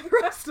justify the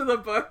rest of the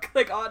book,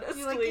 like,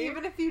 honestly. Like,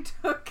 even if you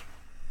took...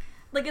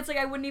 Like, it's like,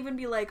 I wouldn't even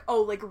be like,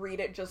 oh, like, read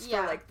it just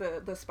for, like,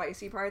 the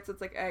spicy parts.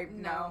 It's like,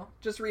 no.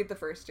 Just read the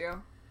first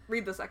two.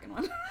 Read the second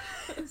one.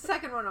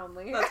 Second one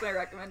only. That's my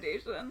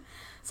recommendation.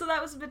 So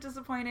that was a bit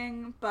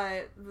disappointing,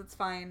 but that's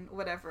fine.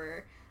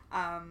 Whatever.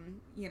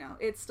 You know,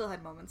 it still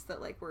had moments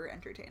that, like, were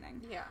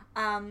entertaining. Yeah.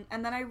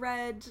 And then I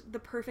read The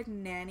Perfect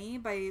Nanny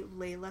by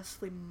Leila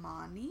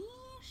Slimani.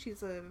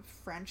 She's a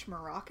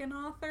French-Moroccan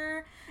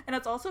author. And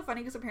it's also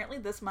funny because apparently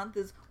this month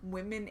is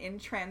Women in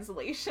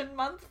Translation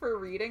month for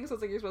reading. So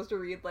it's like you're supposed to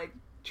read, like,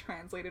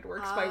 translated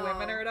works by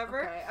women or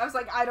whatever. Okay. I was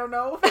like, I don't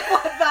know what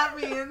that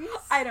means.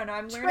 I don't know.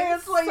 I'm learning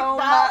Translate so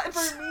that much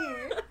for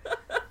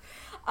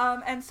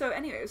me. And so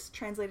anyway, it was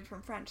translated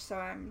from French, so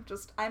I'm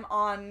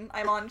on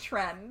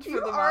trend for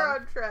the month. You are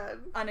on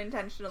trend.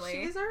 Unintentionally.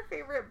 She's our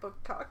favorite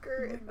book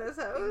talker in this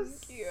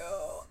house. Thank you.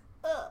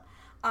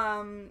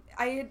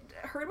 I had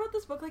heard about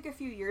this book like a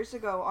few years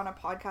ago on a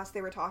podcast.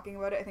 They were talking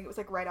about it. I think it was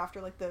like right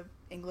after like the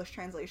English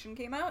translation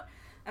came out,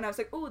 and I was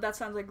like, oh, that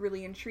sounds like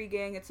really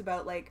intriguing. It's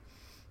about like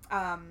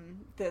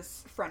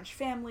this French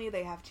family.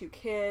 They have 2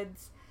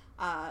 kids.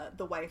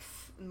 The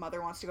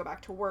mother wants to go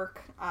back to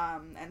work,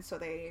 and so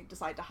they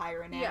decide to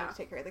hire a nanny to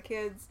take care of the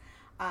kids.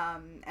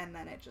 And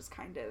then it just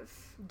kind of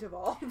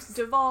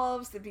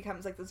devolves. It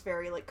becomes like this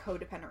very like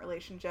codependent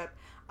relationship.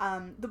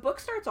 The book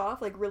starts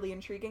off like really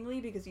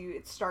intriguingly because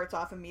it starts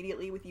off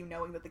immediately with you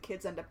knowing that the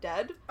kids end up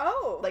dead.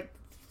 Oh, like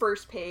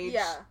first page,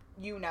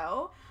 you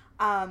know.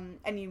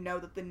 And you know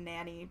that the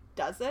nanny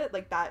does it.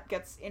 Like that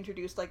gets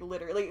introduced like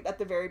literally at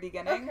the very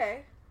beginning.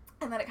 Okay.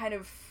 And then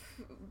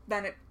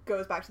it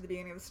goes back to the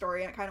beginning of the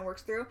story and it kind of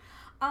works through.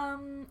 I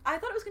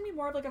thought it was going to be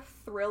more of like a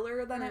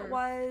thriller than it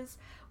was.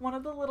 One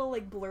of the little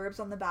like blurbs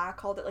on the back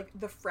called it like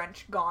the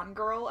French Gone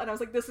Girl, and I was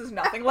like, this is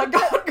nothing like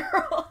Gone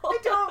Girl. I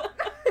don't.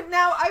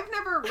 Now, I've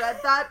never read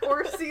that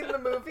or seen the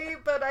movie,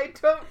 but I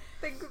don't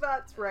think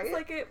that's right. It's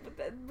like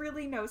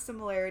really no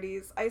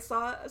similarities. I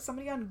saw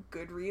somebody on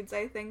Goodreads,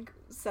 I think,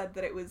 said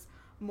that it was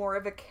more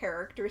of a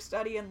character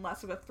study and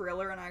less of a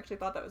thriller, and I actually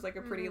thought that was like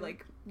a pretty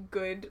like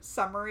good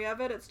summary of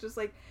it. It's just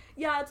like,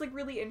 yeah, it's like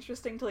really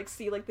interesting to like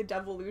see like the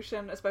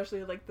devolution,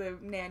 especially like the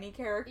nanny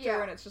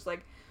character, and it's just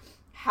like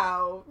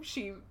how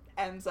she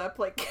ends up,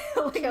 like,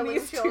 killing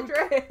these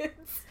children. 2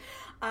 kids.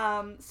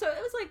 So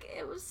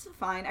it was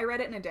fine. I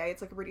read it in a day.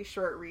 It's, like, a pretty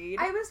short read.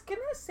 I was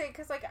gonna say,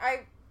 because, like,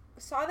 I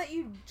saw that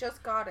you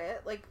just got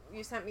it. Like,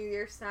 you sent me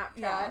your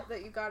Snapchat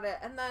that you got it.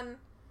 And then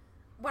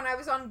when I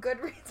was on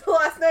Goodreads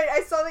last night,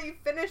 I saw that you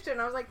finished it,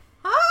 and I was like,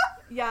 huh?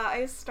 Yeah,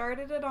 I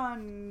started it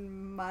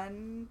on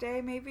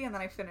Monday, maybe, and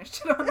then I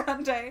finished it on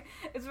Monday.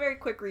 It's a very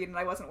quick read, and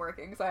I wasn't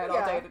working, so I had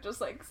all day to just,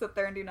 like, sit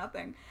there and do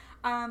nothing.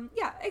 I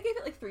gave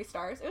it, like, 3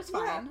 stars. It was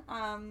fine.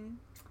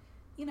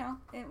 You know,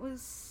 it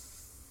was...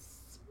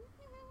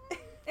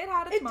 It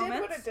had its moments.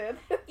 It did what it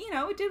did. You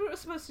know, it did what it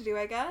was supposed to do,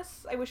 I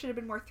guess. I wish it had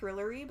been more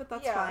thrillery, but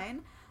that's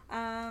fine.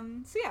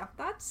 So yeah,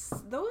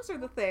 those are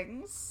the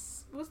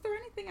things. Was there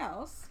anything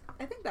else?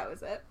 I think that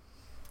was it.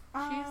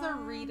 She's a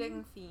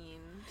reading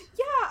fiend.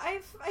 Yeah,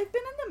 I've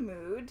been in the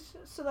mood,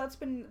 so that's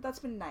been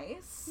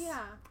nice.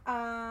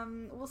 Yeah.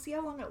 We'll see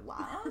how long it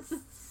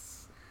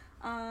lasts.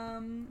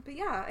 But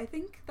yeah, I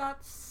think that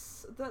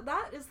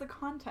is the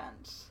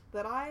content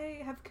that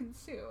I have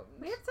consumed.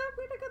 We had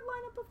a good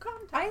lineup of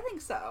content. I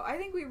think so. I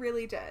think we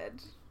really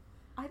did.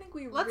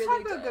 Let's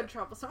talk about Good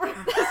Trouble. Sorry.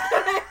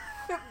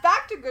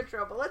 Back to Good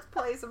Trouble. Let's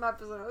play some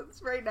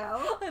episodes right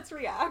now. Let's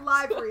react.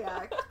 Live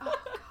react. Oh,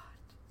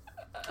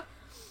 God.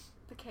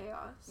 The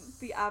chaos.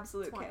 The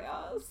absolute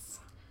chaos.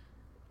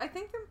 I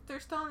think they're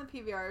still on the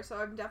PVR, so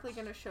I'm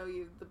definitely going to show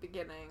you the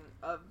beginning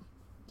of,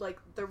 like,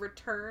 the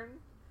return.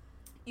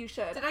 You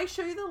should. Did I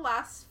show you the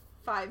last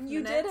 5 minutes?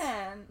 You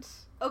didn't.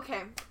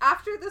 Okay,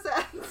 after this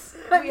ends,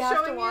 I'm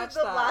showing you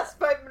the last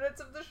 5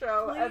 minutes of the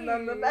show, and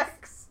then the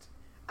next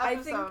episode.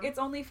 I think it's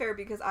only fair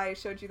because I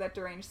showed you that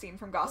deranged scene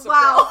from Gossip Girl.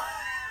 Wow.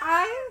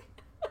 I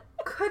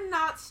could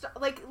not stop,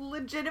 like,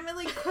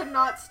 legitimately could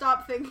not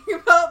stop thinking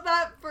about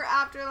that for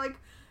after, like,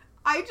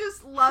 I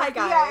just love the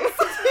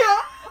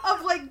idea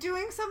of, like,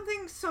 doing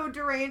something so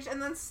deranged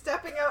and then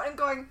stepping out and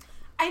going,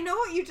 I know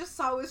what you just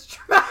saw was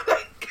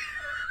traumatic.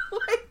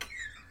 Like,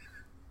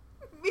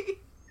 me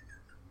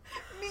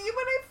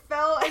when I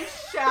fell and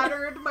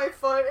shattered my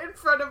foot in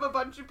front of a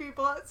bunch of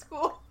people at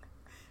school.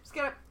 Just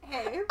gonna,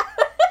 hey,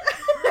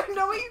 I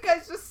know what you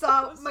guys just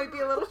saw might be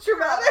a little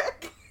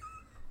traumatic.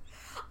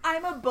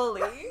 I'm a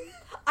bully.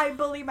 I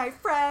bully my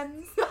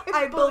friends.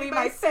 I bully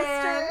my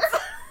fans.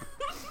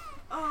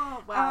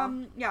 Oh, wow.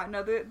 Yeah,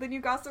 no, the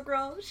new Gossip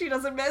Girl, she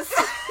doesn't miss.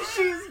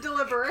 She's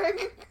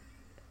delivering.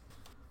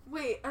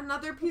 Wait,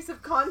 another piece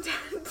of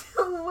content.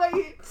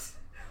 Wait.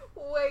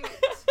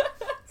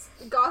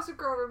 Gossip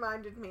Girl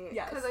reminded me.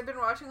 Yes. Because I've been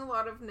watching a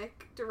lot of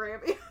Nick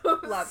DeRamio's.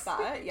 Love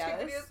that,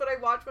 yes. videos, but I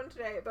watched one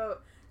today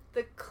about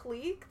the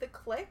Clique. The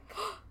Clique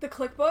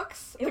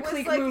books? The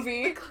Clique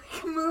movie. The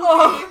Clique movie.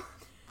 Oh.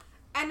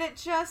 And it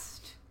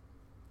just...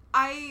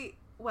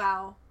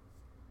 wow.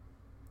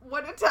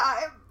 What a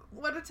time.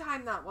 What a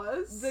time that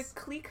was. The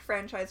Clique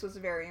franchise was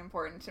very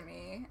important to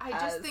me. I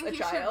just think you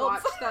child. should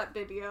watch that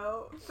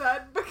video.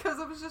 Because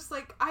I was just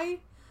like, I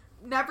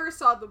never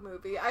saw the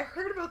movie. I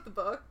heard about the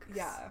book.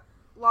 Yeah.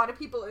 A lot of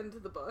people into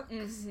the books.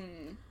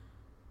 Mm-hmm.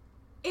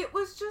 It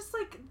was just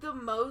like the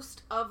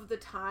most of the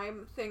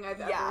time thing I've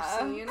ever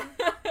seen.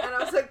 And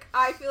I was like,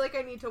 I feel like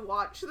I need to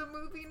watch the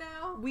movie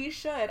now. We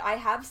should. I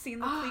have seen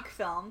the Clique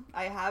film.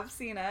 I have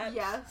seen it.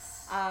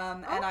 Yes.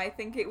 And I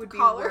think it would be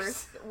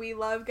worth... We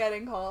love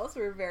getting calls.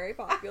 We're very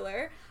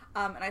popular.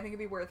 And I think it'd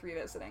be worth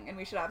revisiting. And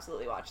we should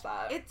absolutely watch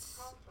that.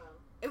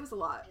 It was a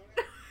lot.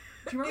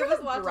 Do you remember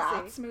the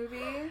Bratz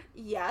movie?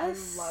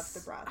 Yes. I loved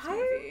the Bratz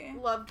movie. I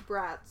loved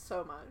Bratz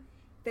so much.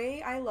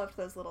 I loved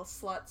those little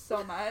sluts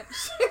so much.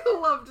 I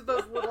loved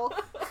those little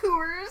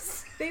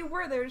coors. They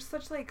were just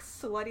such, like,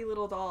 slutty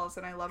little dolls,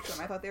 and I loved them.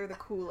 I thought they were the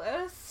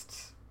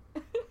coolest.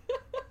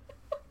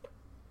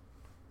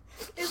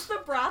 Is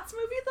the Bratz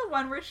movie the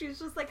one where she's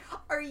just like,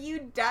 are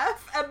you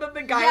deaf? And then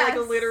the guy,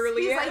 like,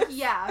 literally he's is. like,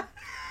 yeah.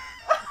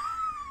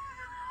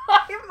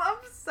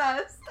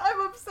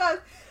 I'm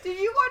obsessed. Did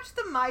you watch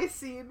the My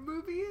Scene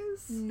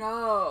movies?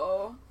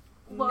 No.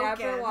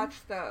 Logan. Never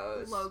watched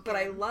those. Logan. But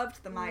I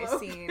loved the My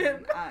Scene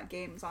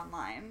games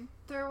online.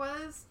 There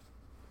was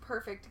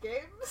Perfect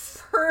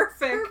Games.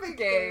 Perfect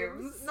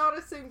games. Not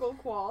a single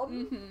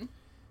qualm. Mm-hmm.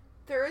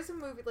 There is a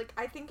movie, like,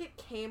 I think it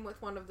came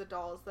with one of the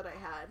dolls that I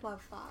had.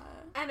 Love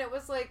that. And it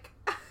was like,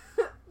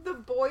 the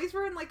boys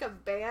were in like a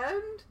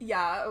band.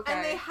 Yeah, okay.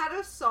 And they had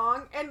a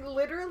song, and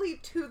literally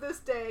to this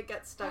day it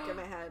gets stuck in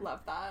my head. Love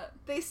that.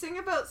 They sing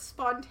about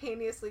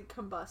spontaneously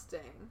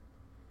combusting.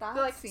 That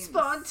They're like, seems...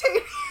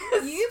 spontaneous.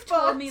 You've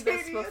told me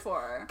this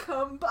before.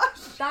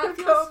 Combustion. That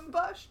feels...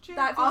 Combustion.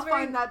 That feels I'll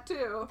find that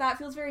too. That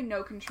feels very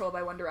No Control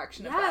by One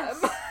Direction of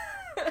Yes. them.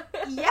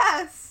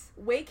 Yes.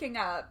 Waking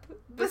up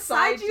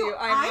beside you,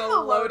 I'm a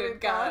loaded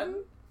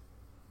gun.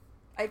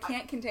 I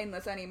can't contain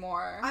this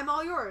anymore. I'm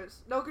all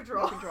yours. No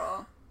control. No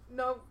control.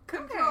 No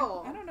control.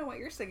 Okay. I don't know what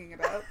you're singing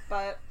about,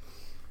 but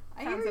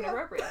sounds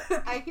inappropriate.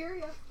 I hear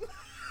you.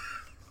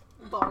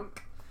 Bonk.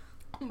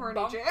 Horny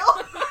Bonk.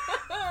 jail.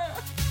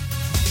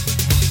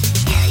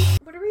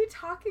 What are we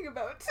talking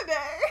about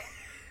today?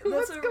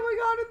 What's going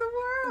on in the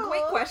world?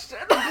 Great question.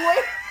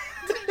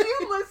 Did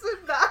you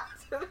listen back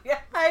Yeah,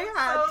 I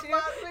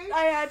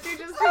had to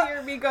just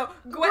hear me go,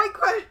 Great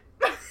question.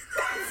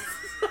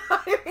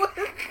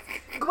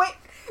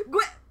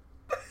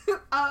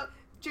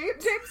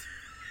 James.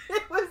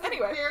 It was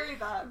Anyway, very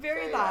that.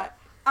 Very that.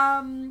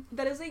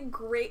 That is a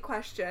great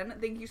question.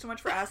 Thank you so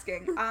much for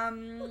asking.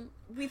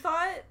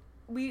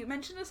 We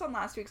mentioned this on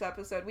last week's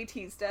episode. We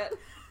teased it.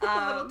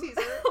 A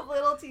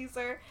little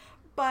teaser.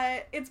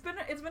 But it's been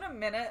a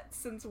minute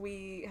since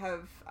we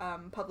have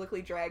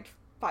publicly dragged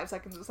 5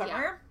 Seconds of Summer.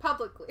 Yeah,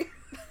 publicly.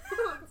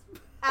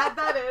 Add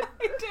that in.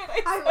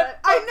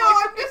 I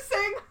know, I'm just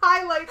saying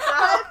highlight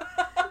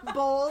that.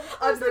 Bold,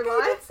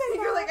 underline.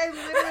 You're like, I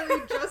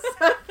literally just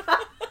said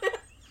that.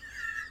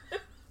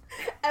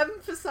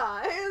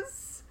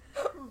 Emphasize.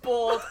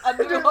 Bold,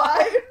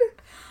 underline.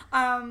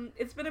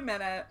 It's been a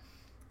minute.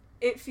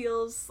 It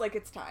feels like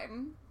it's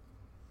time.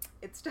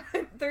 It's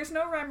time. There's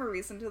no rhyme or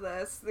reason to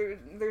this.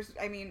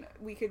 I mean,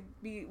 we could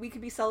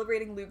be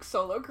celebrating Luke's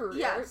solo career.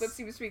 Yes. That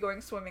seems to be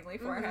going swimmingly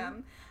for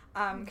him.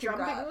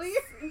 Jumpingly?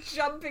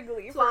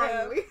 Jumpingly for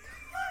Flyingly.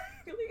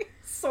 him.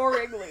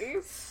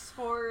 Soaringly.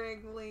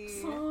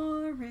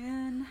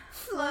 Soaring.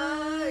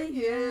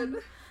 Flying.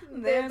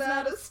 There's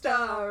not a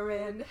star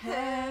in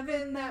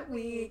heaven that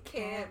we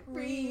can't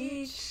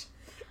reach.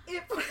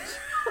 If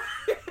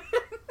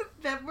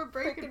then we're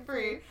breaking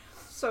free.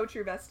 So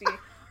true, bestie.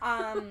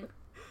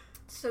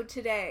 So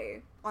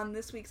today, on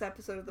this week's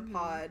episode of the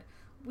pod,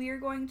 we are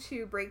going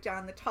to break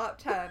down the top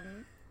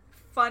 10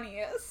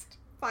 funniest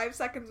 5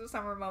 Seconds of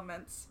Summer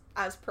moments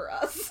as per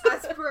us.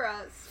 As per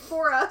us.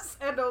 For us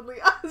and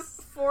only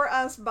us. For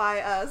us,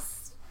 by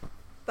us.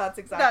 That's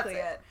exactly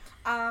That's it.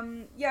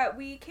 Yeah,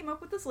 we came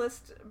up with this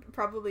list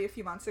probably a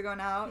few months ago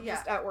now,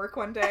 just at work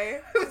one day.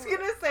 I was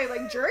gonna say,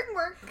 like, during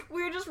work.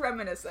 We were just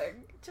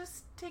reminiscing.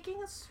 Just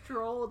taking a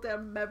stroll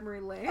down memory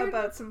lane.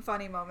 About some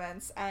funny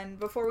moments, and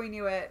before we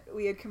knew it,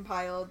 we had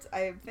compiled,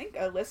 I think,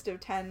 a list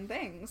of 10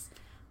 things.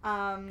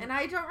 And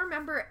I don't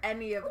remember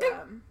any of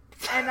them.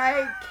 And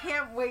I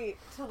can't wait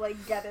to,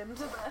 like, get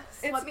into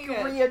this. Let me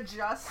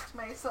readjust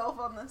myself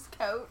on this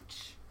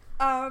couch.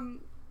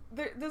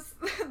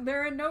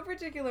 They're in no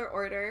particular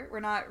order. We're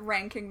not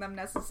ranking them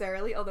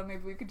necessarily, although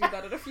maybe we could do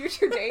that at a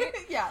future date.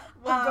 Yeah,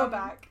 we'll go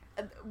back.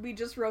 We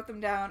just wrote them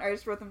down. I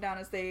just wrote them down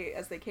as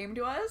they came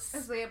to us.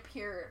 As they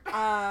appeared in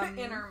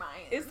our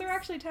minds. Is there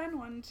actually 10?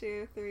 1,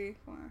 2, 3,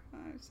 4,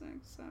 5, 6,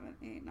 7,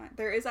 8, 9.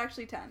 There is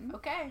actually 10.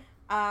 Okay.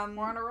 We're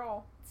on a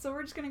roll. So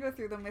we're just gonna go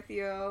through them with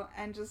you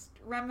and just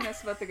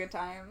reminisce about the good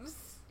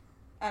times.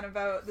 And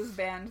about this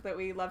band that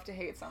we love to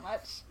hate so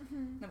much.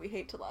 That we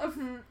hate to love.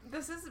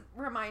 This is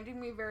reminding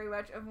me very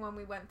much of when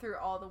we went through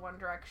all the One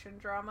Direction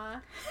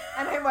drama.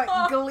 And I'm like,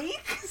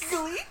 Gleeks?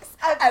 Gleeks?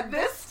 At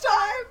this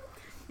time?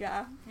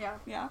 Yeah.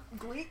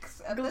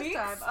 Gleeks at Gleeks, this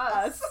time.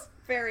 Us.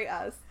 Very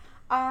us.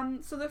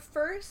 So the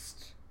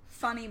first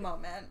funny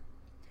moment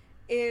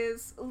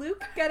is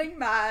Luke getting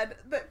mad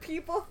that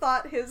people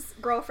thought his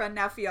girlfriend,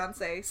 now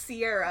fiance,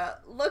 Sierra,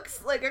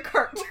 looks like a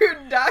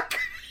cartoon duck.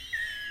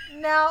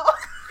 Now...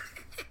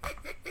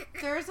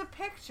 There's a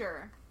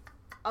picture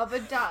of a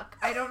duck.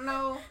 I don't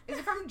know. Is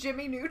it from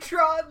Jimmy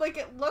Neutron? Like,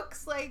 it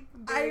looks like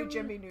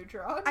Jimmy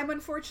Neutron. I'm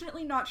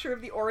unfortunately not sure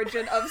of the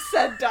origin of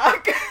said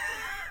duck.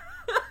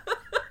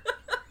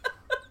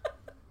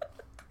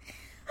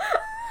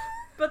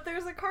 But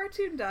there's a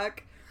cartoon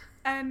duck.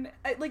 And,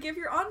 like, if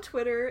you're on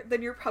Twitter,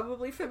 then you're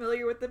probably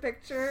familiar with the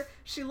picture.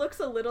 She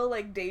looks a little,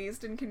 like,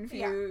 dazed and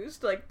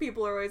confused. Yeah. Like,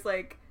 people are always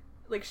like,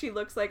 she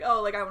looks like,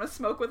 oh, like, I want to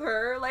smoke with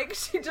her. Like,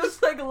 she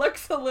just, like,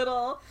 looks a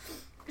little...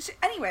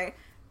 Anyway,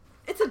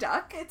 it's a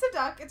duck. It's a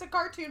duck. It's a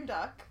cartoon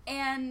duck.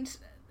 And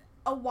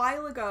a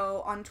while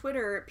ago on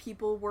Twitter,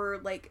 people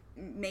were, like,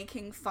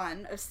 making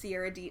fun of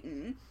Sierra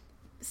Deaton,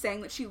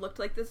 saying that she looked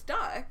like this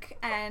duck.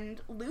 And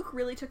Luke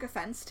really took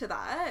offense to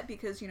that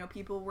because, you know,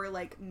 people were,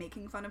 like,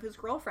 making fun of his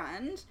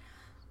girlfriend.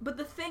 But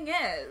the thing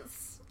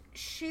is...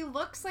 She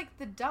looks like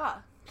the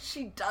duck.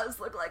 She does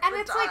look like and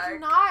the duck. And it's, like,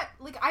 not...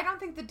 Like, I don't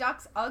think the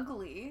duck's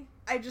ugly.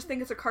 I just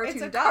think it's a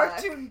cartoon duck.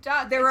 It's a cartoon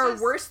duck. There are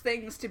worse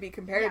things to be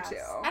compared to.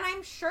 And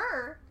I'm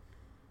sure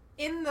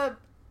in the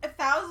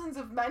thousands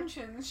of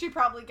mentions she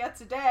probably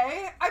gets a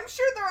day, I'm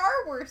sure there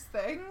are worse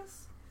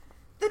things.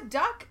 The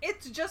duck,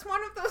 it's just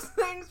one of those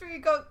things where you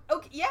go,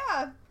 okay,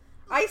 yeah,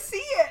 I see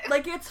it.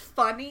 Like, it's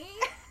funny,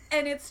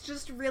 and it's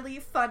just really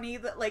funny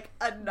that, like,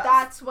 enough...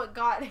 That's what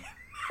got him.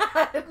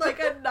 Like,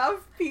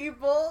 enough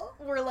people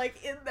were,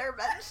 like, in their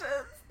mentions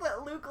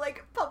that Luke,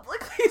 like,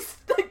 publicly,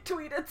 like,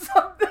 tweeted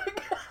something.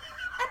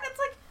 And it's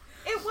like,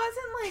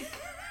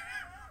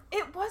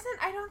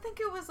 I don't think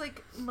it was,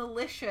 like,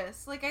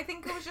 malicious. Like, I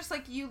think it was just,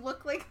 like, you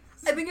look like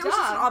I think it was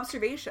just an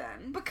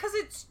observation. Because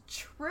it's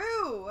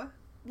true.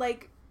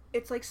 Like,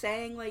 it's like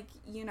saying, like,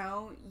 you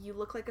know, you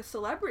look like a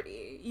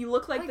celebrity. You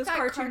look like this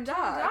cartoon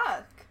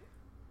duck.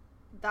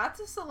 That's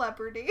a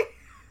celebrity.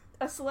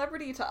 A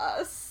celebrity to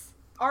us.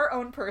 Our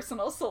own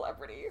personal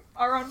celebrity.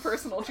 Our own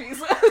personal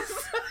Jesus. I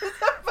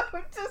was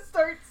about to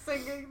start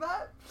singing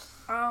that.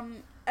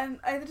 And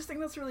I just think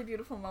that's a really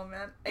beautiful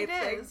moment. It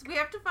is. We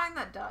have to find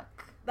that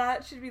duck.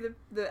 That should be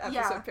the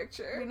episode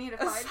picture. We need to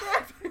find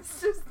it.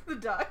 It's just the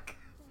duck.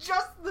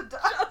 Just the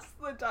duck. Just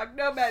the duck.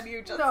 No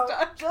menu, just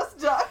duck. Just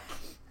duck.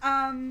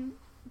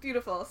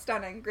 Beautiful,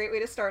 stunning, great way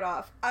to start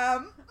off.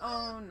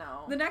 Oh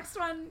no. The next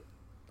one,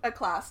 a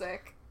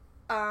classic.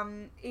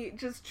 It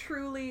just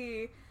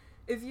truly,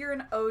 if you're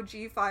an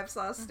OG 5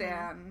 Sauce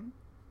stan,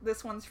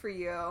 this one's for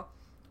you.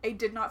 I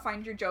did not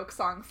find your joke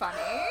song funny.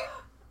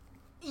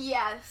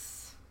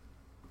 Yes.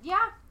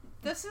 Yeah.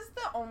 This is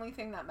the only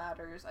thing that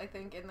matters, I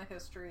think, in the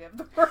history of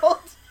the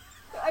world.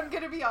 I'm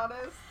gonna be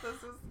honest.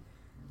 This is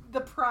the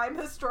prime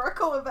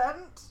historical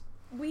event.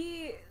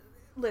 We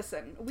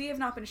have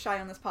not been shy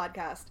on this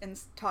podcast in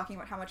talking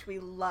about how much we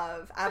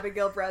love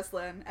Abigail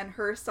Breslin and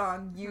her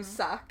song You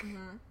Suck,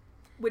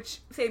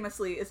 which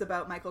famously is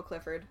about Michael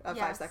Clifford of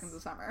 5 Seconds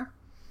of Summer.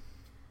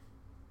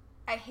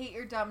 I hate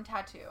your dumb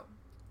tattoo.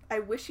 I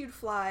wish you'd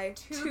fly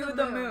to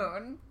the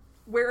moon,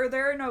 where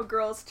there are no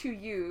girls to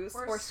use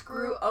or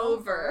screw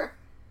over.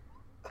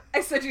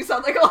 I said you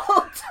sound like a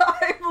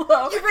all-time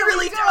low. You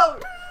really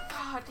don't.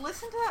 God,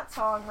 listen to that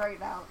song right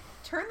now.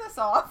 Turn this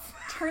off.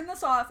 Turn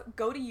this off.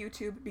 Go to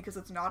YouTube because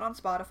it's not on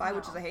Spotify,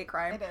 which is a hate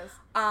crime. It is.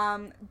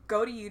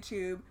 Go to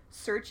YouTube.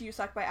 Search "You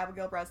Suck" by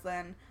Abigail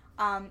Breslin.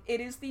 It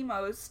is the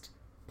most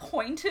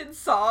pointed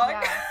song.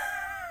 Yeah.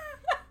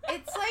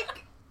 It's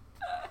like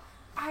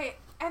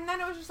and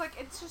then it was just like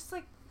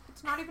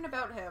it's not even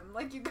about him.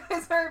 Like, you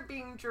guys are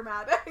being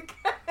dramatic.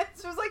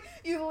 It's just like,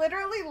 you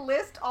literally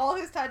list all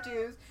his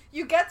tattoos.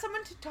 You get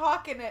someone to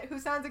talk in it who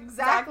sounds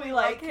exactly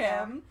like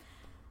him.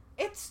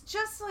 It's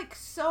just, like,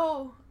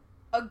 so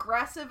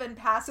aggressive and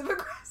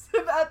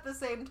passive-aggressive at the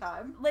same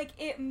time. Like,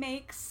 it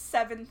makes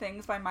 7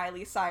 Things by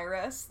Miley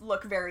Cyrus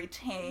look very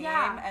tame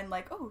and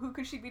like, oh, who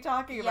could she be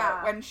talking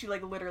about? When she,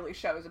 like, literally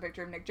shows a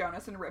picture of Nick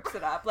Jonas and rips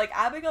it up. Like,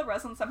 Abigail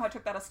Breslin somehow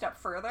took that a step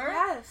further.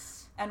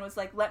 Yes. And was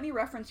like, let me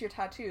reference your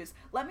tattoos.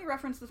 Let me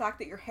reference the fact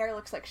that your hair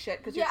looks like shit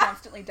because you're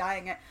constantly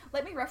dyeing it.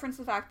 Let me reference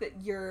the fact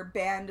that your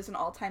band is an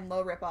all-time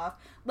low ripoff.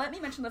 Let me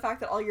mention the fact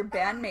that all your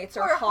bandmates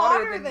are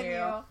hotter than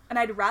you. And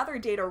I'd rather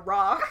date a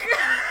rock.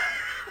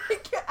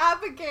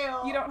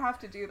 Abigail. You don't have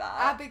to do that.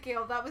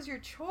 Abigail, that was your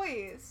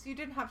choice. You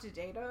didn't have to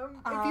date him.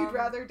 If you'd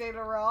rather date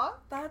a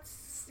rock.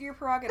 That's your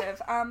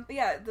prerogative. But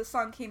yeah, the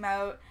song came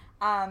out.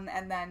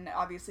 And then,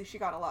 obviously, she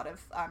got a lot of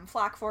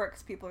flack for it,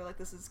 because people are like,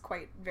 this is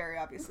quite very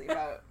obviously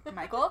about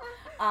Michael.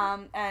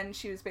 And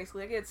she was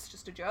basically like, it's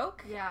just a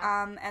joke.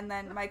 Yeah. And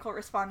then Michael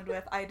responded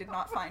with, I did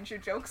not find your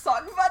joke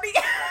song funny.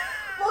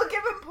 We'll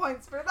give him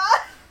points for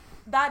that.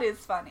 That is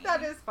funny.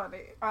 That is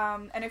funny.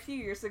 And a few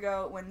years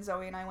ago, when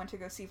Zoe and I went to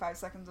go see 5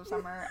 Seconds of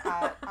Summer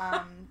at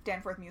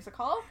Danforth Music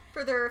Hall.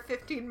 For their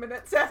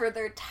 15-minute set. For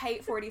their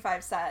tight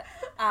 45 set.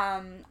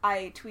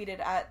 I tweeted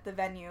at the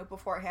venue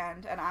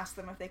beforehand and asked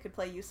them if they could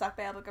play You Suck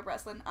by Abigail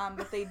Breslin,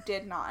 but they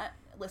did not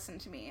listen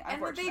to me,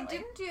 unfortunately. And they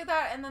didn't do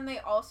that, and then they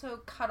also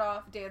cut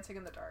off Dancing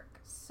in the Dark.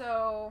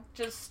 So,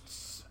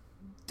 just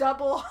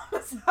double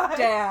homicide.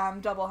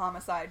 Damn, double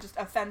homicide. Just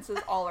offenses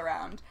all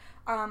around.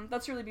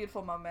 That's a really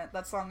beautiful moment.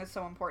 That song is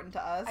so important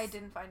to us. I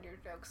didn't find your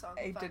joke song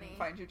funny. I didn't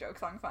find your joke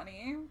song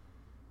funny.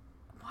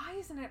 Why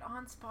isn't it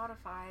on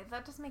Spotify?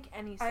 That doesn't make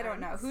any sense. I don't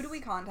know. Who do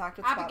we contact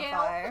with Abigail?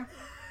 Spotify?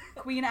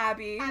 Queen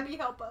Abby. Abby,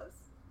 help us.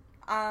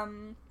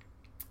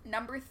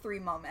 Number 3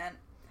 moment.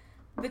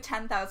 The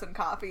 10,000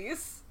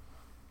 copies.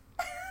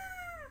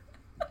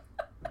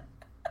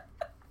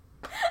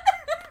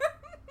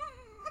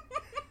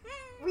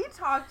 We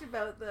talked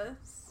about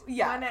this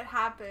when it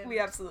happened. We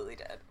absolutely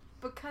did.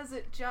 Because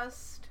it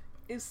just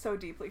is so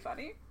deeply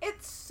funny.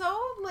 It's so,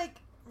 like,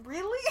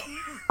 really?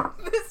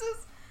 This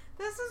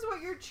is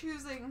what you're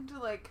choosing to,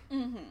 like,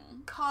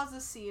 cause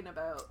a scene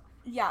about.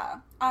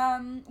 Yeah.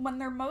 When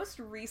their most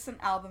recent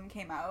album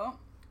came out,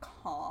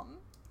 Calm.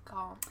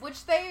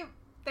 Which they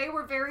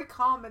were very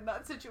calm in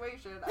that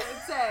situation, I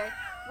would say,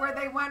 where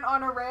they went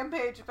on a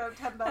rampage about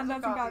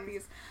 10,000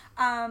 copies.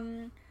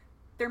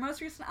 Their most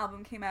recent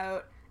album came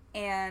out,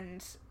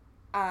 and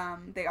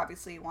they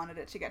obviously wanted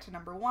it to get to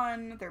number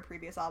 1. Their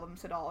previous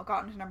albums had all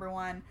gotten to number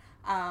 1.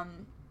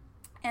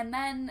 And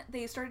then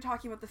they started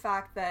talking about the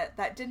fact that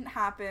that didn't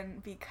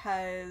happen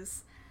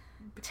because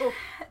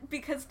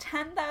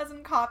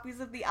 10,000 copies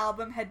of the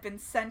album had been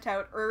sent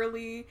out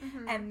early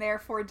and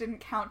therefore didn't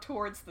count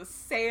towards the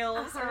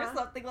sales or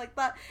something like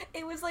that.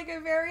 It was like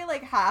a very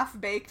like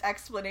half-baked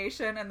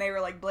explanation, and they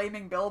were like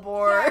blaming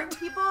Billboard. Yeah, and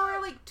people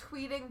were like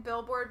tweeting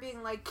Billboard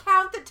being like,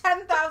 count the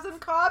 10,000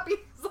 copies.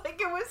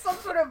 Like it was some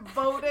sort of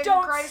voting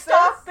Don't crisis.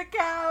 Stop the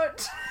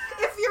count.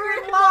 If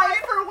you're in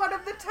line for one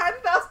of the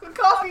 10,000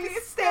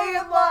 copies, stay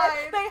in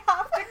line. They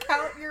have to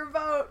count your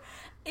vote.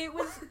 It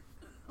was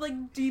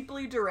like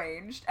deeply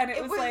deranged, and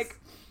it was like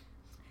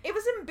it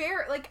was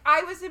like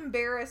I was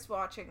embarrassed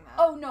watching that.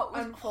 Oh no, it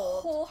was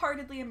unfold.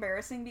 Wholeheartedly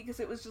embarrassing, because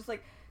it was just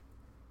like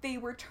they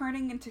were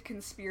turning into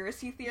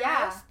conspiracy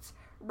theorists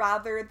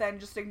rather than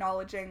just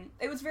acknowledging.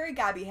 It was very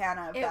Gabby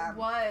Hanna of them. It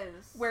was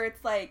where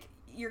it's like,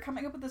 you're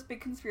coming up with this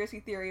big conspiracy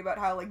theory about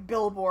how, like,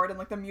 Billboard and,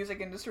 like, the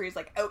music industry is,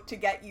 like, out to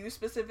get you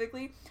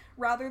specifically,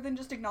 rather than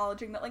just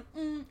acknowledging that, like,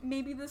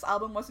 maybe this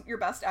album wasn't your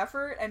best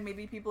effort, and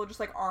maybe people just,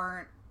 like,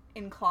 aren't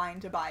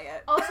inclined to buy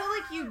it. Also,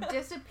 like, you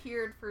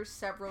disappeared for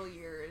several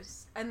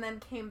years, and then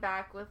came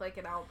back with, like,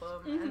 an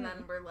album, and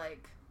then we're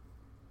like,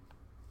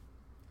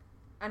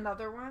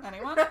 another one?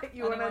 Anyone?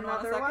 You want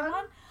another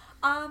one?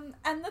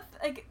 And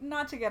like,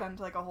 not to get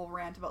into, like, a whole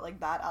rant about, like,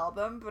 that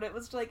album, but it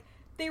was, like,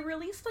 they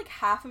released, like,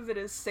 half of it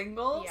as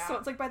singles, so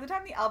it's, like, by the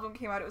time the album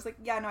came out, it was, like,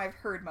 yeah, no, I've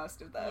heard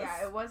most of this.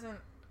 Yeah, it wasn't...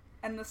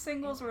 And the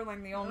singles were,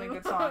 like, the only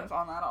good songs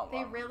on that album.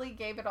 They really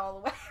gave it all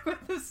away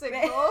with the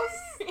singles.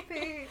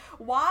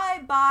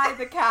 Why buy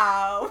the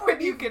cow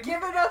when you could...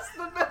 given us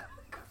the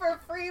milk for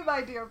free,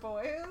 my dear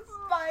boys.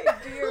 My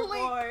dear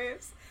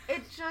boys.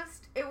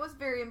 It was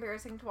very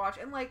embarrassing to watch,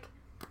 and, like,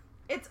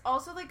 it's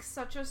also, like,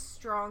 such a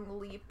strong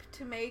leap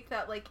to make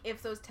that, like,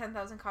 if those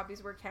 10,000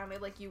 copies were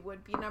counted, like, you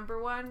would be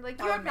number one. Like,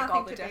 you have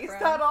nothing to base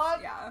that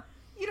on. Yeah.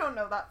 You don't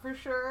know that for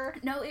sure.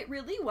 No, it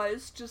really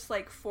was just,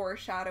 like,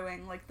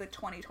 foreshadowing, like, the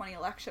 2020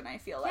 election, I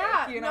feel like,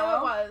 yeah, you know? no,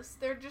 it was.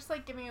 They're just,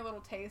 like, giving a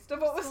little taste of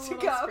what was to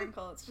come.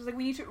 Sprinkle. It's just, like,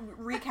 we need to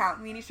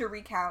recount the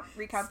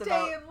vote.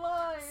 Stay in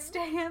line.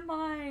 Stay in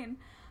line.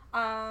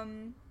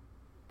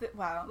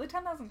 Wow, the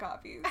 10,000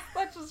 copies.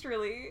 That's just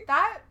really...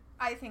 That,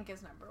 I think,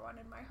 is number one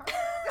in my heart.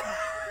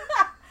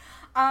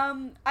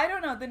 I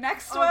don't know. The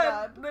next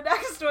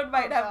one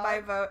might have my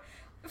vote.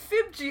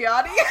 Fib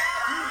Gianni.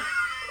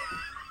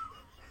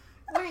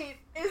 Wait,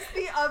 is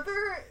the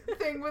other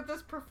thing with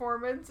this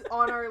performance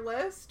on our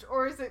list,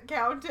 or is it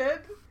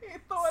counted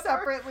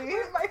separately?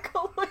 With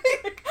Michael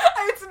Lake.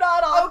 It's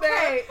not on there.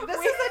 Okay,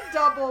 this is a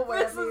double whammy.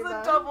 This is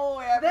a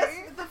double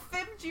whammy. The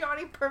Fib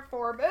Gianni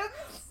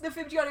performance. The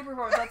Fib Gianni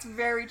performance. That's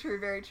very true,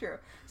 very true.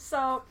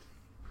 So,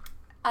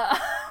 5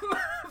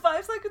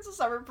 Seconds of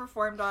Summer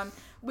performed on,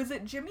 was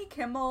it Jimmy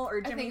Kimmel or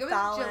Jimmy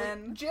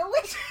Fallon?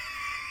 Jilly.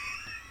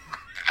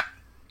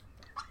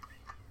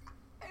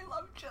 I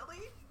love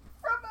Jilly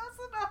from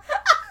SNL.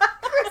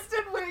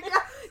 Kristen Wiig.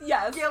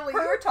 Yes, Gilly.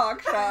 her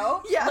talk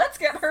show. Yes. Let's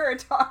get her a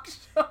talk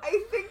show.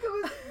 I think it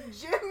was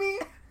Jimmy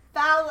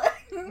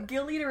Fallon.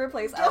 Gilly to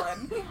replace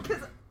Ellen.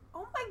 Because,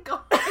 oh my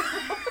god.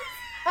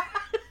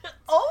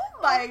 Oh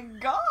my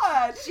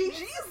god.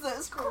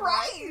 Jesus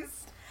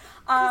Christ.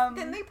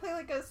 Didn't they play,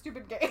 like, a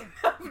stupid game?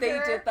 They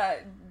did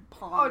that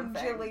on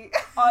Jilly.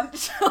 On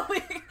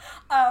Jilly.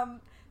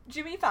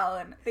 Jimmy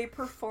Fallon, they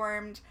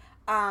performed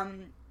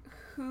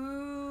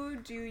Who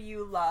Do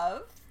You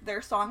Love?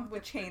 Their song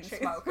with the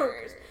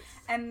Chainsmokers.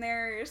 And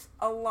there's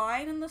a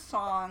line in the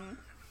song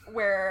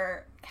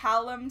where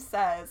Callum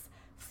says,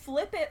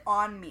 "Flip it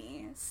on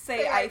me,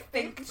 say I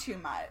think too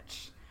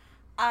much."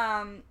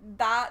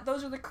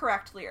 Those are the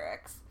correct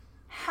lyrics.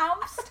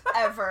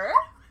 However,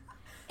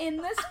 in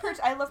this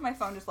I love my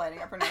phone just lighting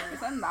up for no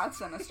reason. That's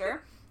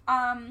sinister.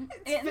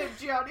 It's Fib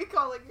Gianni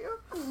calling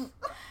you.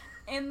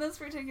 In this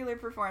particular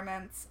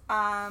performance,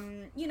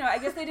 you know, I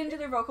guess they didn't do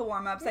their vocal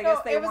warm-ups. I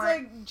guess they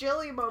weren't... It was a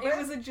Jilly moment. It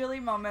was a Jilly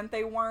moment.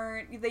 They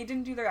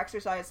didn't do their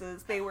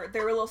exercises. They were a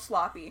little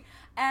sloppy.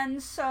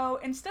 And so,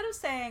 instead of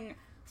saying,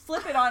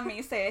 "Flip it on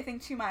me, say I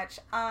think too much,"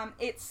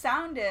 it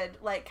sounded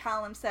like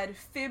Callum said,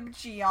 "Fib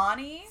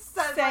Gianni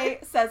says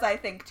I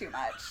think too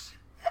much."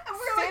 And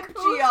we're Fib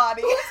like,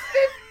 Gianni.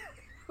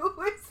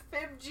 Who is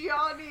Fib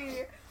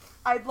Gianni?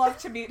 I'd love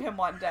to meet him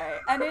one day.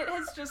 And it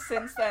has just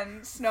since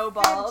then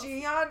snowballed.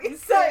 Fib Gianni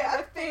say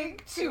I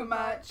think too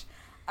much.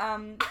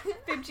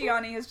 Fib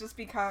Gianni has just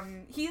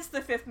become... He's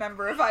the 5th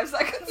member of 5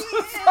 Seconds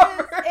of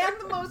Summer.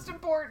 And the most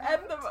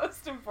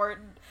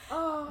important.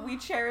 Oh. We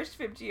cherished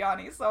Fib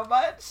Gianni so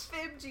much.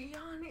 Fib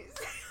Gianni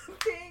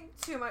saying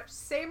too much.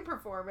 Same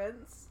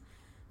performance.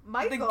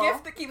 Michael... The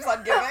gift that keeps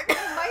on giving.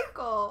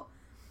 Michael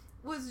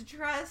was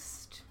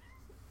dressed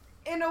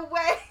in a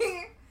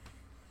way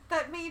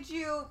that made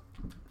you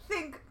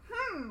think,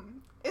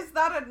 is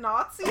that a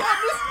Nazi on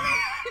this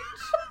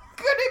page?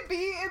 Could it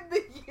be in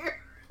the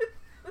year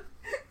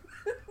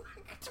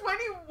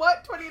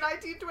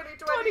 2019,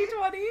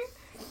 2020?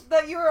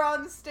 That you were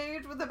on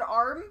stage with an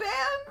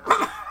armband?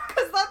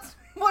 Because that's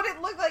what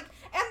it looked like.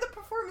 And the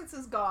performance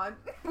is gone.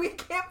 We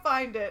can't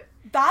find it.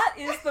 That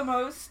is the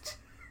most...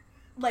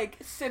 like,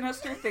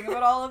 sinister thing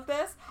about all of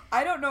this.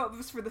 I don't know if it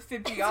was for the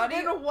Fib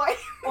Gianni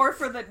or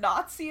for the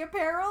Nazi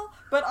apparel,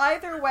 but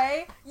either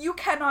way, you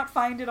cannot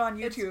find it on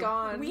YouTube. It's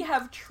gone. We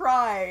have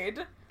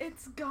tried.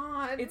 It's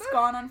gone. It's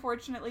gone,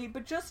 unfortunately,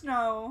 but just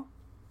know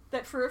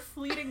that for a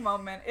fleeting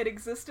moment, it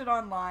existed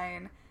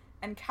online,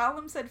 and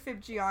Callum said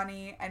Fib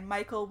Gianni, and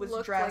Michael was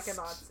dressed like a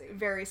Nazi.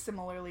 Very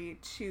similarly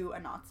to a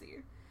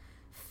Nazi.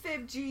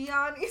 Fib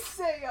Gianni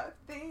say I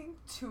think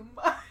too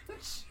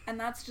much. And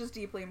that's just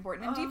deeply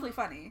important and deeply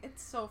funny.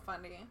 It's so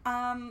funny.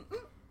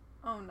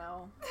 Oh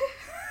no.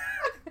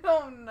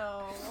 Oh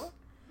no.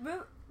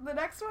 The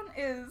next one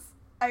is,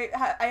 I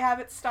have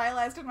it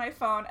stylized in my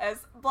phone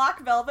as Black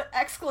Velvet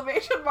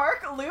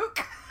Luke.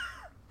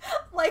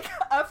 Like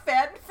a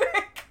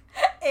fanfic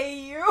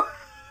AU.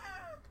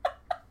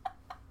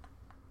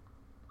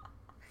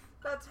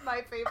 That's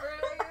my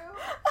favorite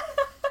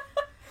AU.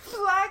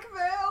 Black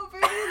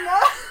Velvet in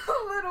that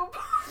little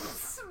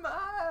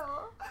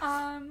smile.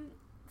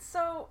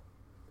 So,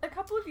 a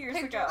couple of years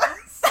ago,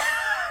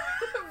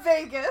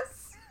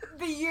 Vegas.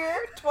 the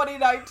year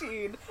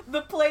 2019,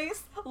 the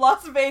place,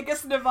 Las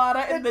Vegas,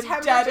 Nevada, in the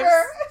dead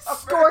temperature, of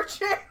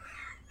scorching.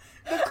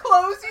 The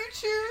clothes you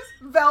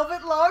choose,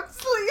 velvet long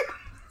sleeves.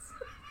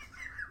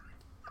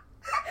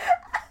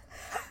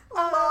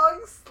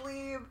 Long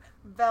sleeve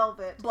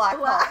velvet. Black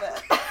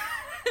Velvet.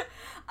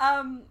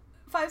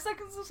 5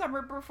 Seconds of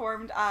Summer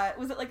performed at,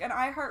 was it like an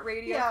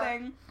iHeartRadio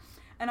thing?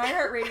 An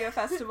iHeartRadio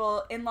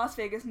festival in Las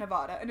Vegas,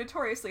 Nevada, a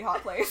notoriously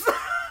hot place.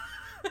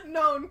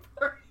 Known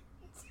for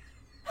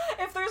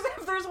If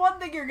there's one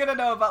thing you're gonna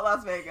know about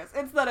Las Vegas,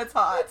 it's that it's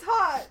hot. It's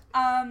hot.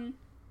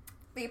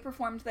 They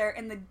performed there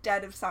in the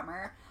dead of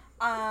summer.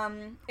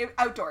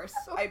 Outdoors.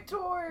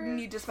 Outdoors. I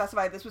need to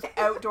specify this was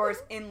outdoors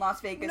in Las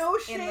Vegas No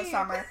in the shade.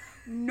 summer.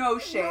 No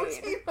shade. No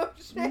tea, no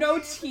shade. No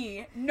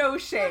tea, no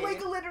shade.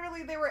 Like,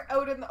 literally, they were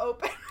out in the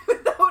open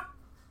without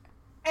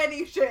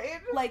any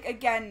shade. Like,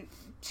 again,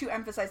 to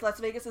emphasize,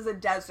 Las Vegas is a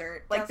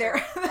desert. Like, they're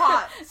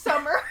hot.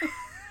 Summer.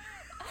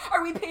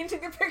 Are we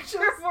painting a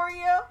picture for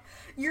you?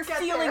 You're Get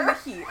feeling there.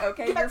 the heat,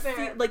 okay? Get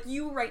there. Like,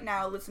 you right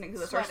now listening to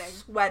this are Sweating.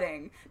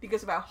 sweating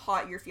because of how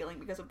hot you're feeling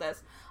because of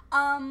this.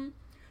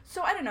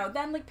 So I don't know,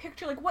 then, like,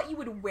 picture, like, what you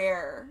would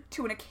wear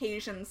to an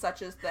occasion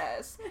such as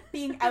this.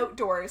 Being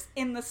outdoors,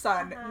 in the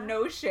sun,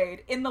 no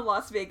shade, in the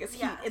Las Vegas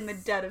heat, in the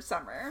dead of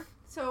summer.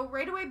 So,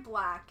 right away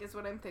black is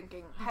what I'm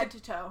thinking. Head to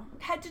toe.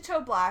 Head to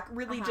toe black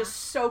really just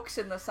soaks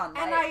in the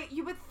sunlight. And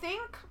you would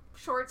think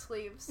short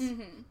sleeves.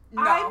 Mm-hmm.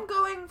 No. I'm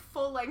going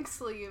full length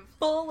sleeve.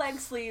 Full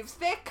length sleeves.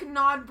 Thick,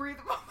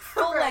 non-breathable.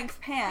 Full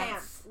length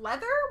pants.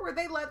 Leather? Were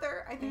they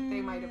leather? I think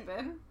they might have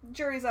been.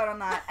 Jury's out on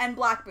that. And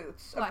black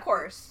boots, of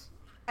course.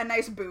 A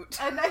nice boot.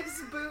 A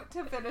nice boot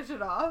to finish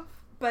it off.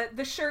 But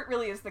the shirt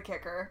really is the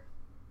kicker.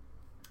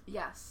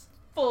 Yes.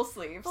 Full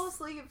sleeves. Full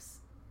sleeves.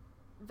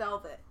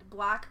 Velvet.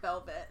 Black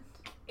velvet.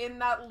 In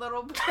that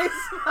little place.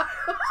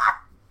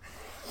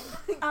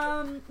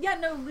 Yeah,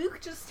 no, Luke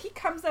he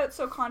comes out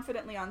so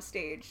confidently on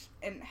stage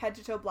in head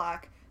to toe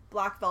black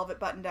velvet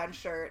button down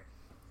shirt,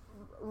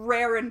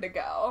 raring to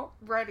go.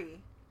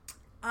 Ready.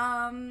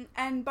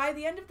 And by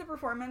the end of the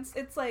performance,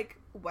 it's like,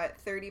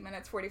 30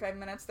 minutes, 45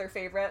 minutes, their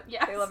favorite?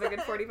 Yes. They love a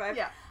good 45?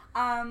 Yeah.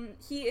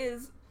 He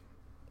is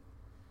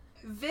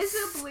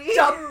visibly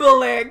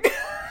stumbling.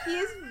 He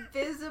is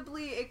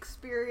visibly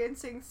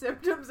experiencing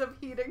symptoms of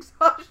heat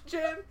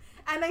exhaustion,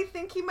 and I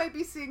think he might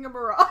be seeing a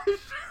mirage.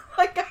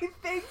 Like, I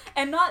think...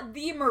 And not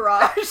the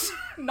mirage.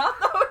 Not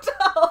the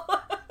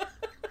hotel.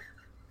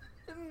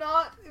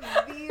 Not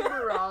the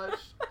mirage.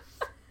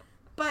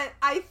 But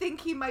I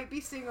think he might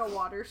be seeing a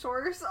water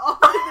source off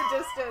in the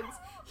distance.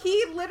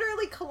 He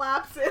literally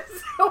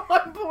collapses at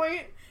one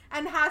point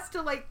and has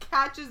to, like,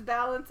 catch his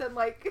balance and,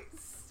 like,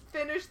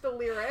 finish the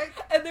lyric.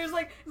 And there's,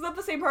 like, is that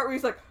the same part where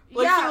he's, like he,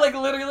 like,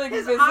 literally, like,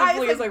 his visibly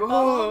eyes, is, like,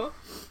 oh.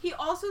 He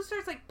also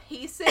starts, like,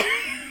 pacing.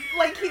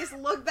 Like,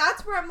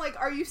 that's where I'm like,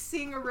 are you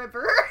seeing a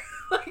river?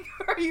 Like,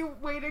 are you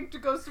waiting to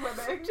go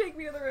swimming? Take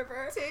me to the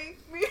river. Take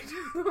me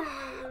to the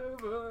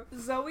river.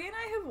 Zoe and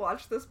I have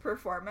watched this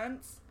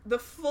performance, the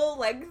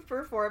full-length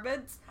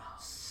performance,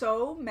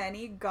 so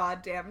many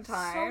goddamn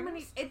times. So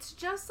many. It's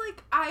just,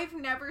 like, I've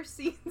never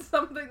seen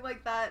something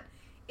like that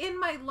in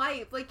my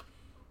life. Like,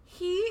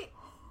 he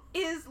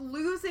is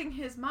losing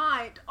his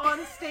mind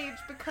on stage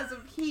because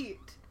of heat.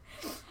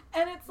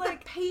 And it's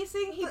like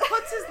pacing, he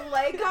puts his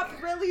leg up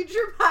really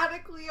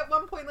dramatically at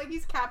one point, like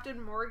he's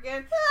Captain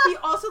Morgan. He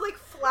also, like,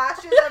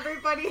 flashes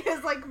everybody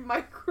his, like,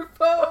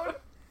 microphone,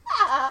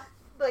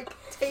 like,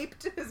 taped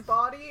to his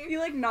body. He,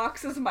 like,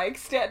 knocks his mic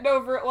stand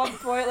over at one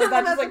point, like,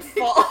 that just, like,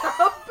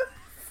 falls.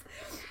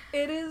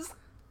 It is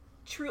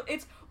true.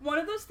 It's one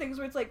of those things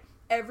where it's, like,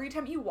 every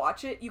time you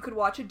watch it, you could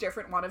watch a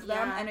different one of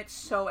them, and it's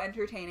so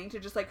entertaining to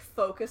just, like,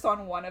 focus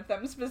on one of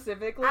them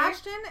specifically.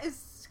 Ashton is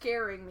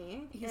scaring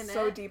me. He's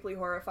so deeply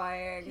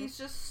horrifying. He's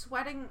just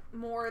sweating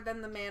more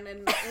than the man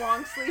in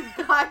long sleeve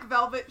black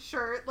velvet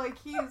shirt. Like,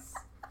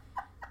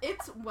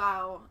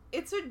 wow.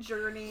 It's a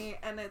journey,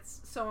 and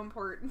it's so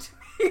important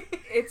to me.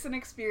 It's an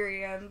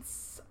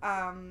experience.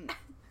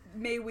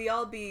 May we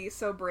all be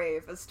so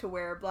brave as to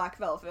wear black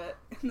velvet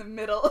in the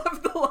middle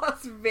of the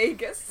Las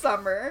Vegas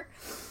summer.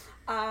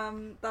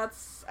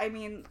 That's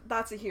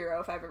a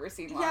hero if I've ever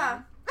seen one.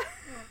 Yeah.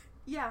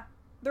 Yeah.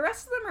 The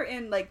rest of them are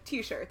in, like,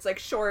 t-shirts, like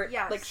short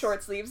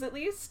sleeves at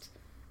least.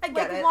 I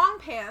get it. Like, long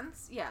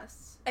pants,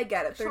 yes. I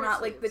get it. They're Short not,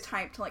 sleeves. like, the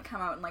type to, like,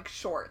 come out in, like,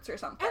 shorts or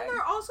something. And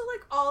they're also,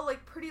 like, all,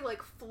 like, pretty,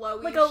 like,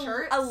 flowy like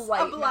shirts. a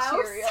light blouse.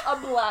 material. A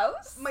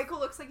blouse. Michael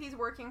looks like he's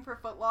working for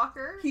Foot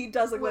Locker. He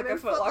does look like a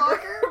Women's Foot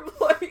Locker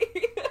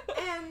employee.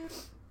 And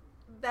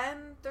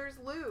then there's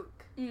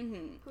Luke.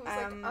 Mm-hmm. Who's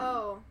like,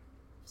 oh,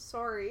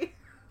 sorry.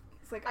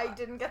 It's like, I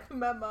didn't get the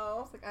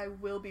memo. It's like, I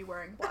will be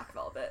wearing black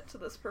velvet to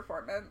this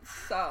performance,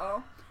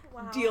 so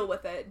wow. Deal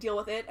with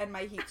it and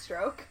my heat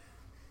stroke.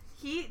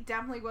 He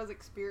definitely was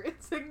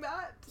experiencing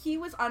that. He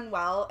was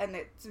unwell, and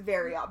it's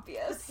very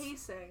obvious. The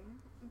pacing,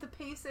 the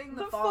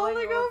The falling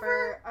falling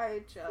over.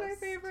 I just my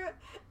favorite.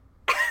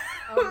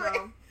 Oh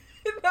no.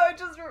 No, I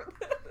just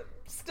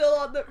still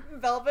on the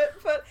Velvet,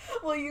 but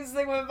will you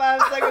sing with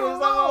 5 seconds of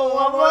summer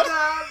one more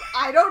time?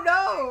 I don't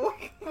know.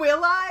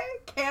 Will I?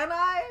 Can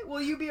I?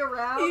 Will you be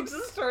around? He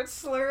just starts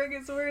slurring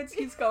his words.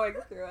 He's going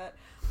through it.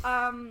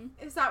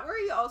 Is that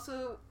where he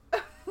also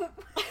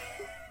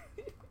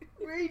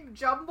where he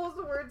jumbles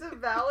the words of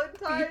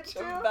Valentine Be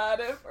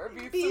combative or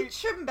be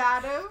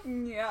combative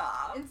Yeah.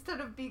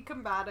 instead of be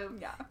combative.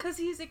 Yeah. Because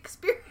he's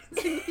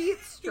experiencing heat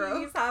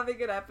stroke. He's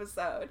having an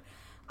episode.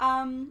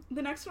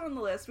 The next one on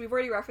the list, we've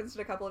already referenced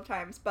it a couple of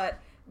times, but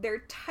they're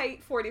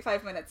tight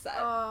 45-minute set.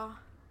 Oh,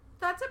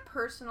 that's a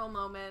personal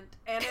moment,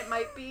 and it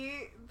might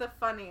be the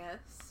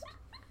funniest.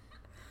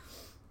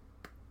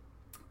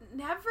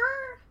 Never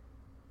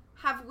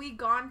have we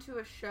gone to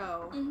a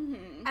show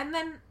and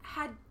then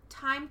had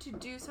time to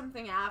do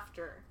something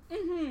after.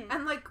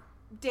 And, like,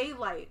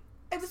 daylight.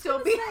 I was still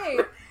gonna be say,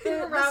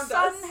 the around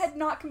sun us. had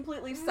not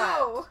completely set.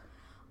 No.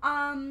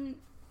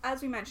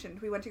 As we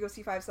mentioned, we went to go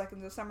see 5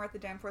 Seconds of Summer at the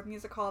Danforth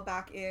Music Hall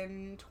back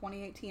in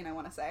 2018, I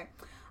want to say.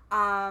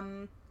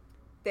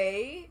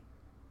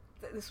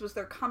 This was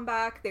their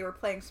comeback. They were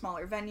playing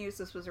smaller venues.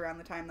 This was around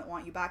the time that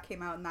Want You Back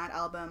came out in that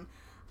album.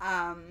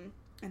 And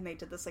they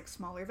did this, like,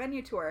 smaller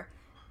venue tour.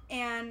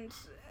 And,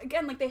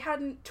 again, like, they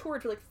hadn't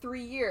toured for, like,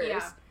 3 years.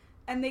 Yeah.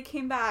 And they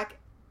came back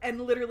and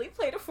literally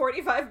played a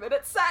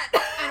 45-minute set.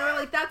 And we're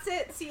like, that's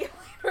it. See you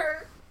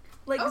later.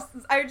 Like, Oh.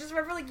 I just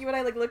remember, like, you and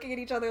I, like, looking at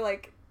each other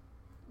like,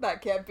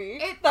 that can't be.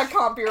 It- That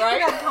can't be right.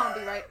 That can't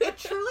be right. It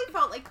truly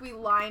felt like we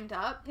lined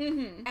up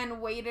Mm-hmm.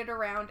 and waited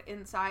around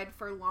inside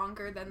for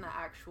longer than the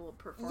actual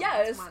performance.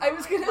 Yes, went I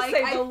was on. gonna Like,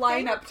 say I the think-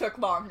 lineup took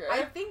longer.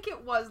 I think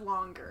it was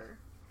longer.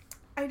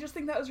 I just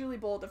think that was really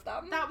bold of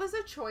them. That was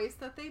a choice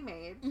that they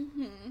made,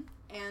 Mm-hmm.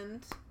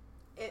 and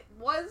it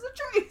was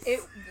a choice.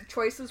 The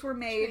choices were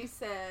made,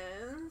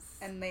 Choices.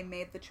 and they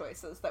made the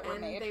choices that were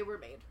And made. they were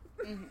made.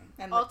 Mm-hmm.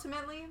 And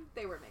Ultimately,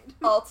 they were made.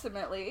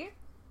 ultimately,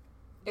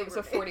 They it was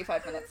were a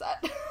 45-minute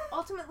set.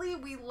 Ultimately,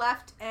 we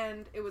left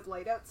and it was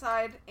light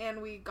outside,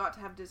 and we got to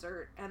have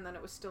dessert, and then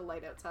it was still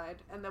light outside,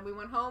 and then we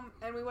went home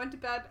and we went to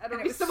bed at a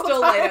And it was reasonable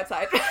still time. light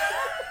outside.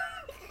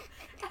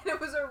 And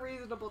it was a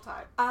reasonable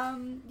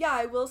time. Yeah,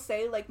 I will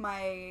say, like,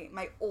 the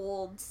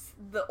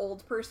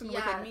old person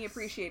within me Yes.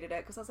 appreciated it,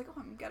 because I was like, oh,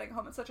 I'm getting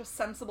home at such a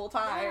sensible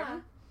time. Yeah.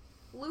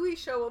 Louis'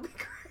 show will be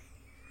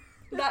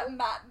great. That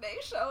matinee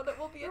show that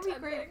we'll be It'll be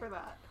attending. great for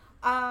that.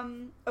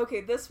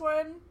 Okay, this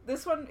one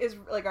is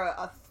like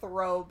a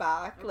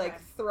throwback, Okay. like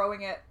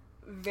throwing it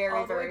very,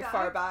 All the way very back?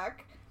 far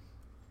back.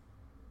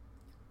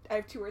 I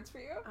have 2 words for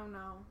you. Oh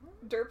no.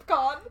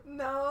 DerpCon.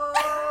 No.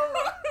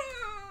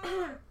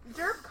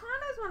 DerpCon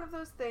is one of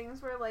those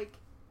things where, like,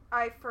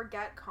 I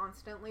forget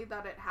constantly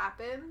that it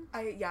happened.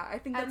 I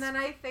think that's And then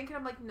I think, and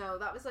I'm like, no,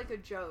 that was like a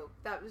joke.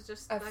 That was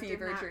just A that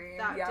fever didn't dream,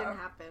 That yeah. didn't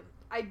happen.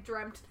 I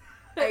dreamt.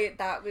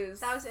 that was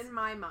That was in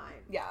my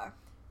mind. yeah.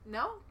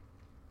 No,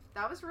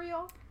 that was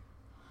real.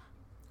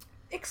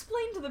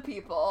 Explain to the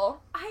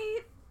people.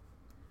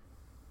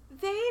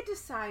 They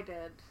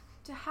decided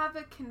to have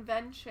a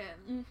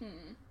convention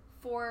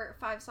for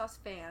Five Sauce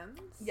fans.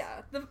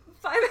 Yeah, the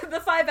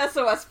five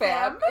SOS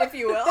fam, if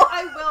you will.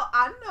 I will.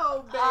 I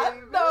know, baby.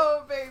 I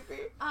know,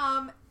 baby.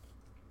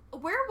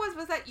 Where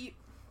was that?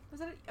 Was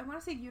that? I want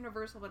to say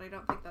Universal, but I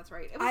don't think that's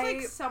right. It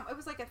was It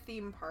was like a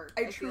theme park.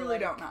 I feel truly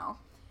like. don't know.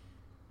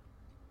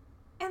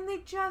 And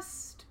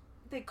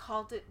they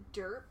called it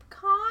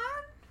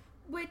DerpCon.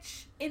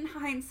 Which, in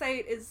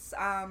hindsight, is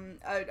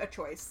a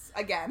choice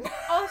again.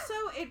 Also,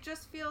 it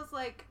just feels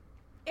like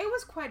it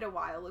was quite a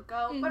while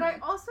ago, but I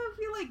also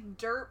feel like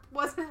derp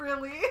wasn't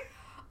really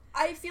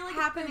I feel like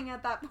happening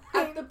at that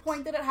point. At the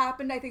point that it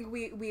happened, I think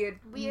we had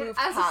moved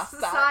as past a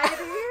society,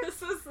 that.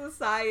 As a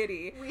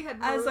society. we had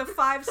As a moved.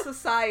 5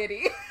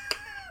 society.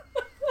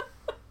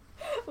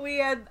 We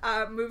had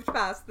moved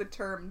past the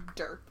term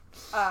derp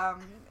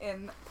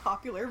in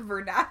popular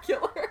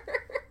vernacular.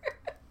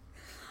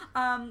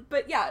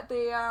 But yeah,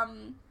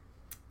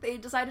 they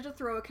decided to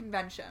throw a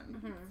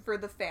convention for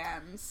the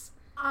fans.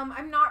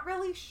 I'm not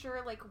really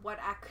sure, like, what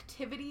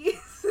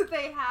activities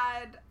they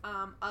had,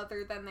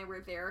 other than they were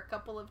there a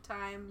couple of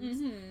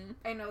times.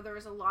 I know there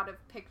was a lot of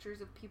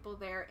pictures of people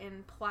there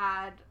in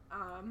plaid,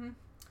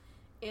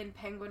 in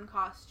penguin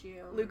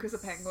costumes. Luke is a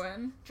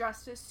penguin.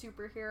 Dressed as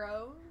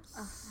superheroes.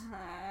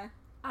 Uh-huh.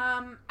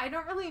 I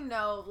don't really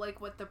know, like,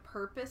 what the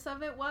purpose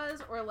of it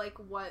was, or, like,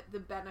 what the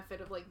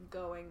benefit of, like,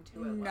 going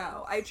to it was.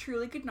 No, I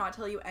truly could not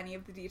tell you any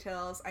of the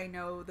details. I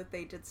know that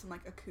they did some,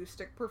 like,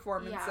 acoustic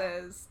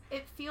performances. Yeah.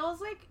 It feels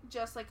like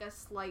just, like, a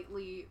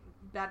slightly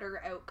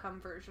better outcome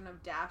version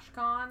of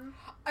DashCon.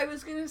 I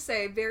was gonna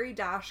say, very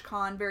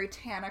DashCon, very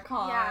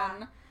TanaCon.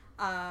 Yeah.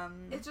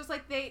 It's just,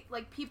 like,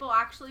 people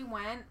actually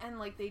went and,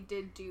 like, they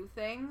did do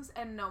things,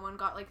 and no one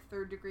got, like,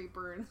 3rd-degree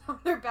burns on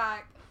their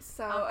back.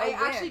 So, I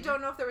actually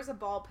don't know if there was a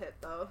ball pit,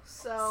 though,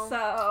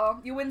 So,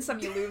 you win some,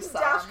 you lose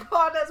some.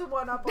 DashCon has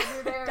one up on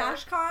you there.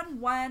 DashCon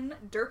 1,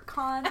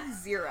 DerpCon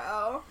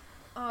 0.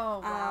 Oh,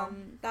 wow.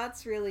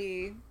 That's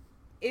really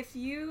If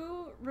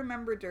you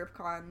remember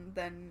DerpCon,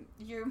 then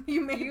you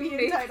may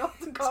be entitled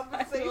to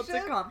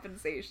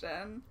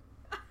compensation.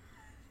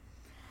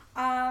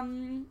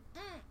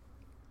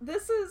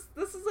 This is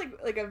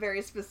like a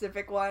very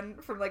specific one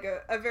from like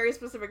a very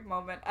specific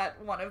moment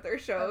at one of their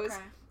shows.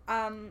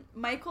 Okay.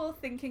 Michael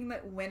thinking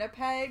that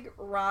Winnipeg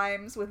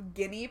rhymes with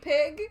guinea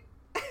pig.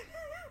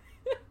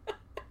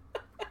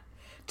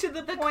 To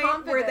the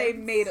point where they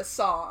made a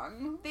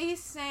song. They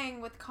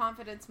sang with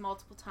confidence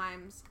multiple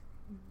times.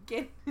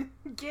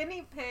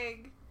 Guinea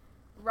pig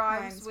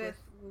rhymes with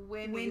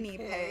Winnie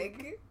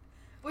Pig.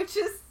 Which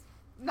is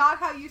not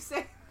how you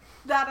say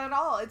that at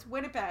all. It's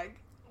Winnipeg.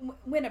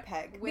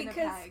 Winnipeg.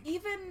 Because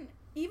even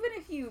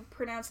if you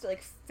pronounced it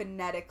like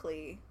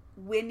phonetically,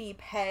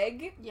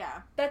 Winnipeg,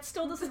 yeah, that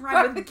still doesn't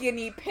rhyme with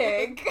guinea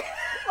pig.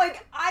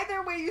 Like,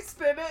 either way you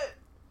spin it,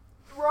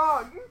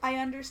 wrong. I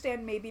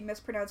understand maybe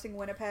mispronouncing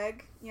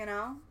Winnipeg, you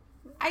know?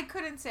 I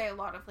couldn't say a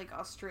lot of, like,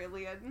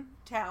 Australian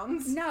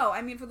towns. No,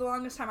 I mean, for the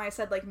longest time I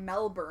said, like,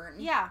 Melbourne.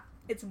 Yeah.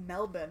 It's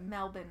Melbourne.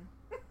 Melbourne.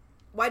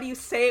 Why do you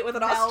say it with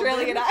an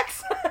Australian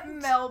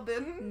accent?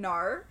 Melbourne.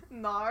 Nar.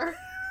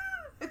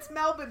 It's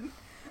Melbourne.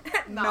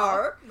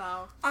 Nar.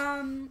 No.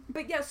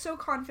 But yeah, so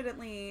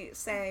confidently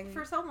saying...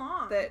 For so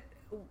long. That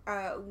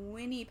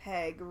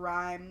Winnipeg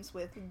rhymes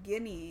with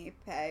guinea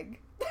peg.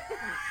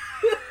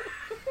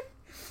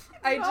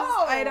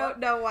 I don't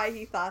know why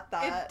he thought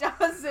that.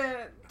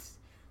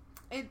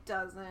 It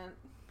doesn't.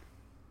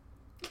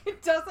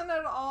 It doesn't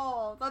at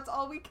all. That's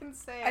all we can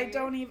say. I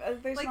don't even...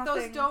 There's like,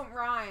 nothing... those don't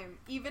rhyme.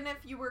 Even if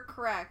you were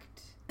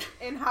correct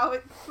in how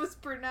it was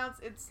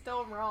pronounced, it's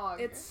still wrong.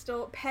 It's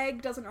still...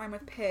 Peg doesn't rhyme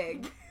with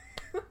pig.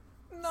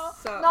 No.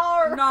 So,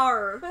 Nar.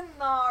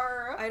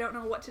 Nar. I don't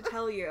know what to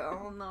tell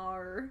you.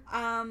 Nar.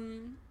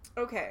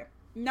 Okay.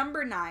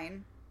 Number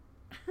 9.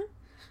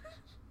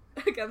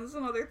 Again, this is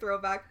another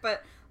throwback,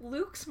 but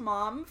Luke's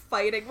mom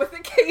fighting with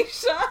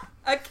Acacia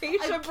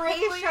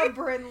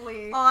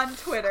Brindley on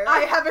Twitter. I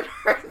haven't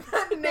heard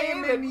that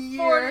name in years.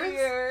 4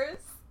 years.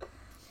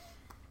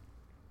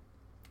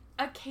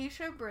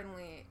 Acacia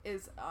Brindley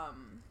is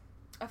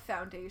a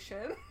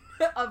foundation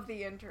of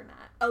the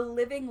internet. A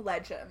living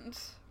legend.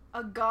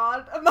 A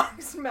god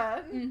amongst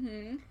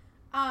Mm-hmm.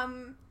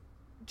 men.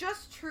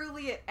 Just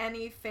truly at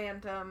any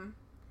fandom,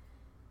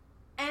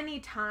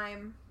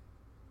 anytime.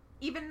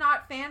 Even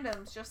not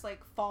fandoms, just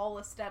like fall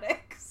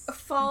aesthetics.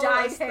 Fall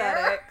dyed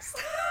aesthetics.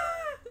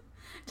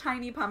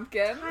 Tiny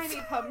pumpkins.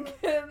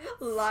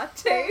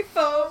 Latte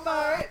foam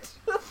art.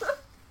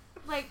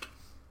 Like,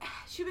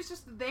 she was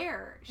just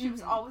there. She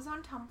was always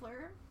on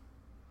Tumblr.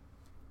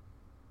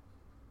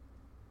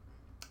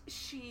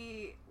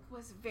 She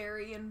was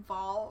very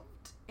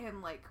involved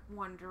in, like,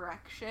 One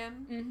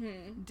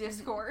Direction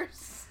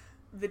discourse.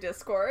 The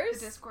discourse?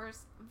 The discourse.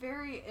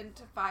 Very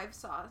into Five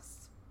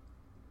Sauce.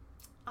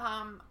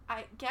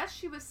 I guess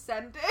she was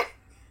sending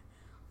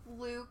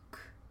Luke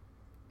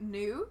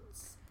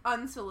nudes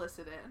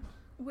unsolicited.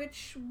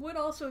 Which would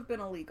also have been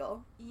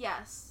illegal.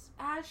 Yes,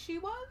 as she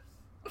was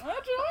a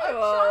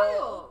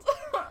child.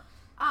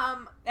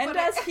 And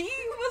as he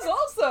was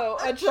also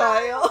a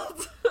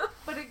child.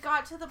 But it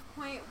got to the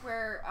point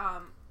where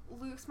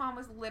Luke's mom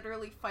was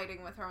literally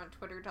fighting with her on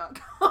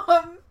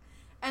Twitter.com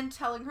and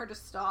telling her to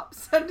stop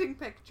sending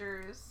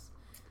pictures.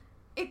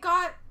 It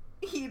got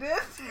heated.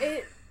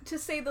 To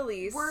say the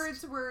least.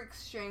 Words were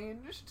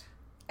exchanged.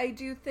 I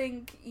do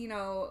think, you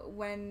know,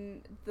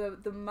 when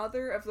the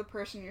mother of the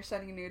person you're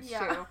sending nudes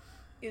to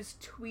is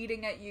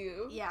tweeting at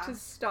you to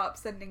stop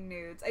sending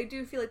nudes, I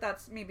do feel like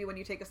that's maybe when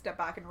you take a step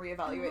back and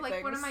reevaluate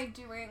things. What am I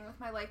doing with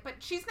my life? But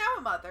she's now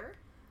a mother.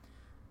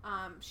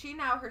 She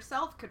now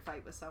herself could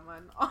fight with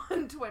someone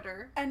on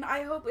Twitter. And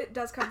I hope it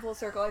does come full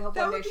circle. I hope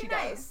one day she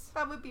does.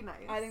 That would be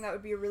nice. I think that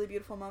would be a really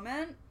beautiful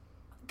moment.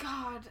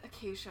 God,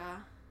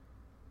 Acacia.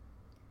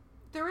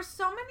 There were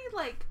so many,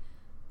 like,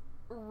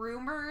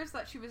 rumors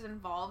that she was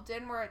involved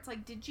in where it's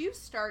like, did you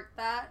start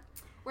that?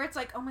 Where it's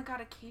like, oh my god,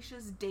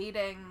 Acacia's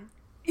dating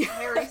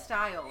Harry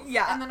Styles.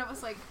 Yeah. And then it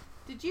was like,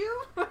 did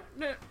you?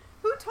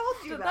 Who told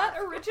you that? Did that?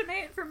 that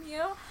originate from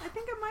you? I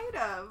think it might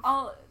have.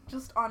 I'll,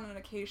 just on an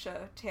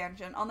Acacia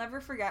tangent, I'll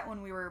never forget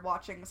when we were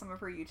watching some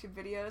of her YouTube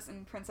videos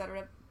in Prince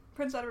Edward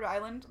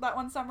Island that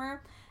one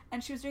summer,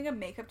 and she was doing a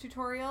makeup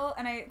tutorial,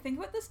 and I think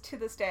about this to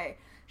this day.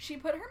 She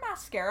put her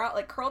mascara,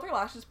 like, curled her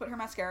lashes, put her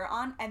mascara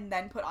on, and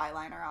then put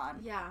eyeliner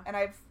on. Yeah. And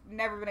I've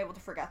never been able to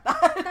forget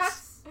that.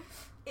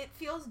 It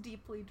feels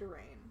deeply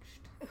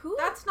deranged. Who?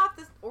 That's not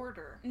the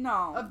order.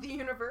 No. Of the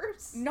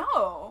universe.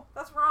 No.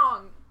 That's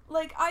wrong.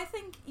 Like, I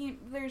think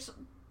there's...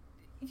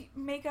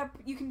 Makeup,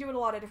 you can do it a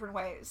lot of different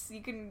ways.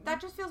 You can...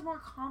 That just feels more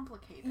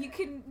complicated. You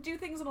can do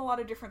things in a lot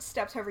of different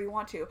steps however you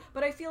want to.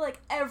 But I feel like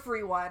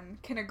everyone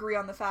can agree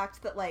on the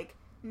fact that, like,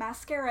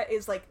 mascara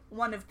is, like,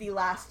 one of the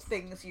last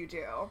things you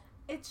do.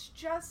 It's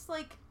just,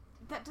 like,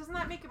 doesn't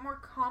that make it more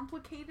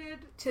complicated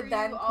to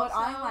then put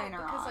eyeliner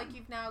on? Because, like,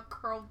 you've now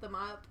curled them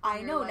up.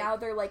 I know, like, now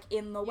they're, like,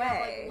 in the way. You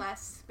have, like,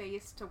 less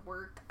space to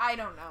work. I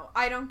don't know.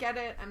 I don't get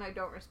it, and I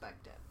don't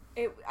respect it.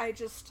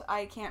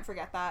 I can't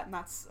forget that, and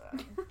that's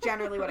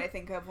generally what I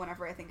think of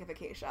whenever I think of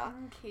Acacia.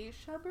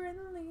 Acacia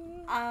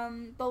Brindley.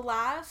 The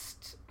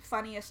last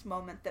funniest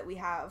moment that we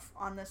have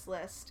on this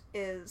list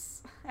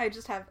is, I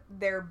just have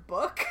their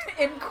book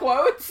in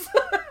quotes.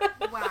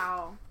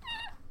 Wow.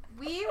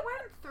 We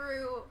went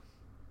through,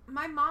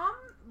 my mom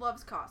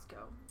loves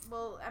Costco.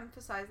 We'll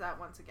emphasize that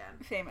once again.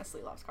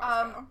 Famously loves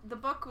Costco. The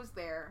book was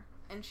there,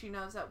 and she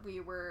knows that we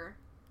were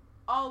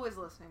always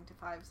listening to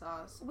Five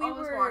Sauce. We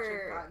always were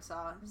watching Five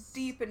Sauce.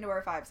 Deep into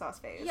our Five Sauce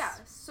phase. Yeah,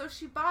 so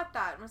she bought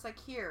that and was like,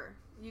 here,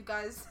 you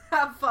guys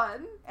have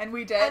fun. And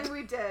we did. And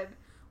we did.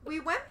 We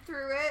went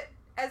through it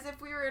as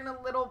if we were in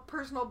a little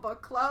personal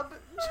book club,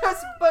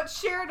 but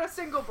shared a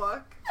single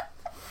book.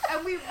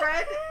 And we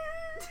read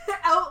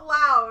out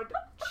loud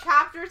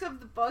chapters of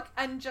the book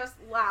and just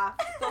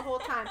laughed the whole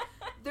time.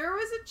 There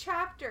was a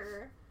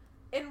chapter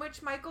in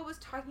which Michael was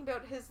talking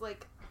about his,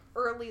 like,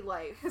 early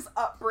life. His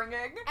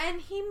upbringing. And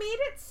he made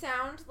it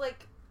sound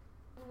like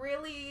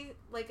really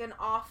like an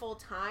awful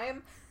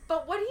time.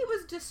 But what he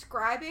was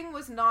describing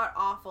was not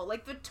awful.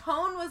 Like, the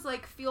tone was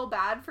like, feel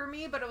bad for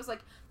me, but it was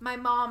like, my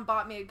mom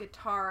bought me a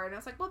guitar. And I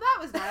was like, well, that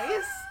was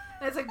nice.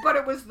 And it's like, but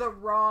it was the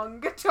wrong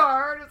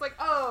guitar. And it's like,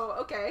 oh,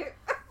 okay.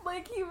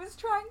 Like, he was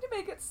trying to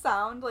make it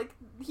sound like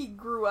he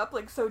grew up,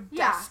 like, so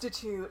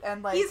destitute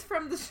and, like... He's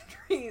from the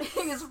streets.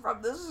 He's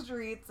from the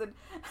streets, and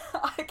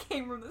I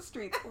came from the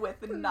streets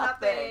with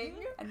nothing.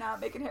 And now I'm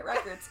making hit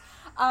records.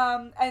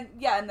 And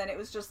then it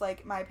was just,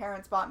 like, my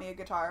parents bought me a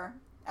guitar,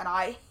 and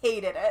I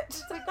hated it.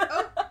 It's like,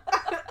 oh,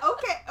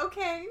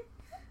 okay.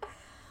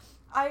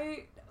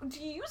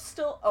 Do you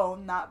still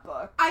own that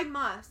book? I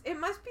must. It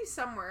must be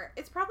somewhere.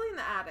 It's probably in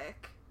the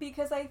attic.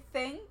 Because I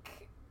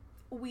think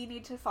we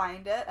need to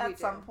find it at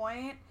some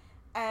point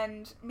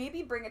and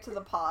maybe bring it to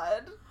the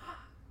pod.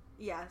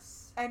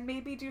 Yes. And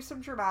maybe do some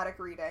dramatic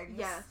readings.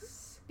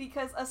 Yes.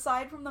 Because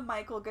aside from the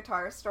Michael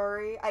guitar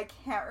story, I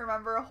can't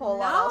remember a whole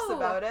lot else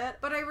about it.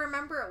 But I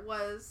remember it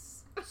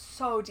was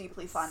so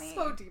deeply funny.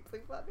 So deeply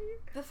funny.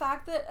 The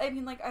fact that, I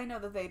mean, like, I know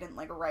that they didn't,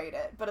 like, write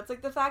it, but it's,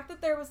 like, the fact that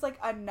there was, like,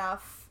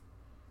 enough...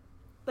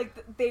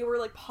 Like, they were,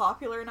 like,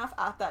 popular enough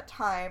at that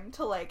time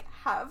to, like,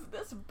 have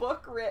this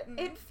book written.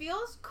 It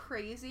feels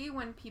crazy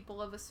when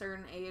people of a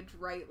certain age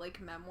write,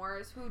 like,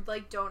 memoirs who,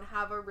 like, don't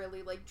have a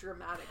really, like,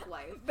 dramatic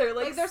life. They're,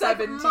 like, there's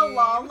 17. Like,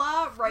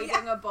 Malala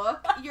writing a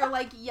book. You're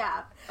like,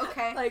 yeah,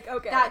 okay. Like,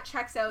 okay. That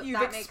checks out. You've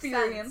that makes sense.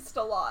 experienced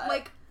a lot.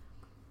 Like,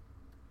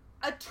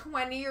 a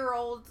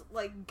 20-year-old,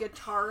 like,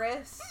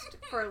 guitarist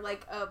for,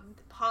 like, a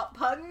pop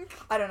punk.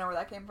 I don't know where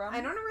that came from.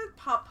 I don't know where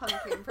pop punk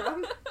came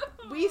from.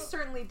 We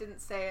certainly didn't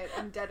say it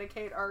and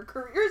dedicate our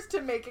careers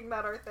to making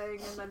that our thing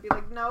and then be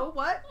like, no,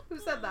 what? Who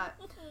said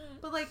that?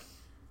 But, like,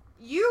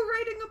 you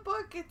writing a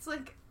book, it's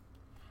like,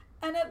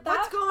 and at that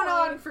what's going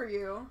point, on for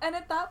you? And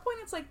at that point,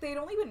 it's like, they'd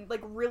only been,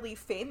 like, really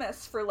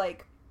famous for,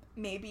 like,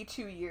 maybe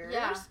 2 years.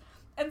 Yeah.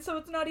 And so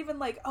it's not even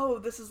like, oh,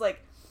 this is,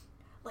 like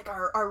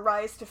our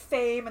rise to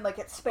fame and, like,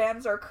 it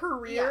spans our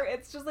career. Yeah.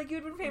 It's just, like,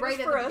 you'd been famous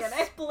for a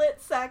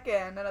split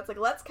second. And it's like,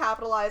 let's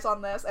capitalize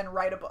on this and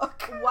write a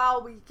book.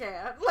 While we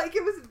can. Like,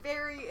 it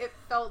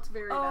felt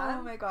very bad.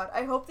 Oh my god.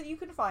 I hope that you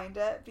can find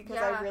it, because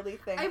I really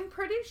think... I'm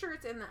pretty sure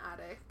it's in the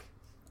attic.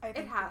 I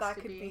think that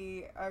could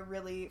be a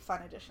really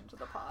fun addition to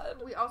the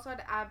pod. We also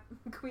had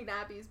Queen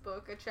Abby's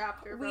book, a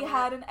chapter from We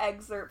had an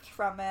excerpt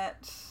from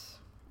it.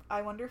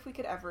 I wonder if we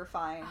could ever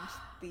find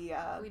the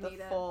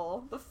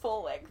full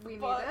length book.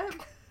 Need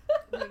it.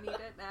 We need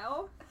it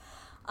now.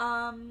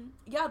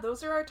 Yeah,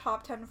 those are our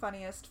top 10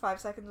 funniest 5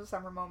 seconds of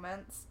summer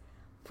moments.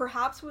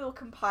 Perhaps we'll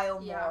compile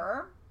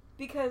more,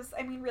 because,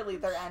 I mean, really,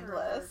 they're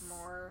endless. There's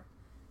more.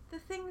 The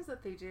things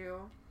that they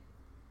do.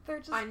 They're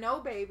just... I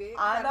know, baby.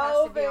 I that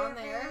know, has to baby. Be on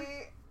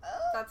there.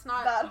 That's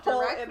not that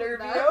whole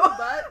interview,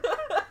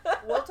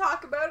 but we'll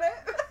talk about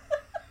it.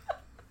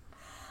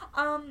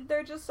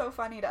 They're just so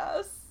funny to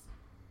us.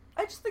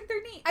 I just think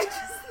they're neat. I just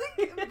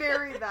think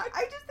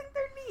I just think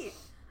they're neat.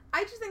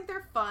 I just think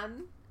they're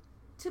fun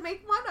to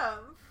make fun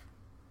of.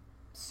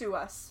 Sue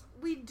us.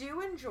 We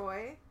do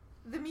enjoy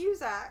the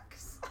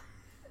Muzaks.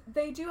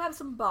 They do have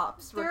some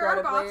bops, there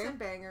regrettably. There are bops and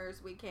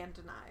bangers we can't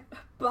deny.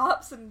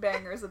 Bops and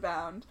bangers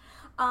abound.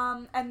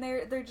 And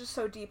they're just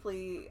so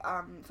deeply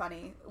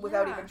funny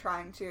without even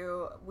trying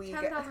to.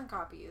 10,000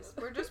 copies.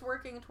 We're just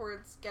working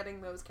towards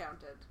getting those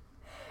counted.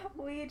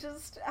 We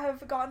just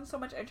have gotten so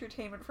much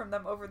entertainment from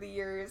them over the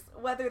years,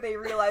 whether they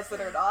realize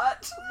it or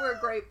not. We're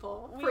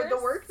grateful for the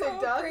work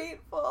they've done. We're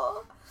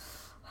grateful.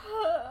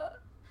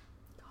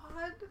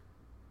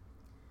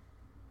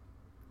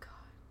 God,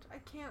 I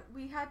can't.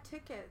 We had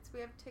tickets. We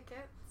have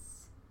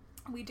tickets.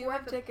 We do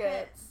have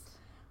tickets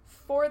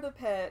for the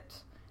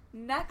Pit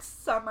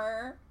next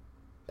summer.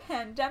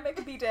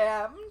 Pandemic be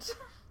damned.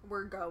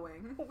 we're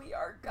going. We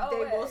are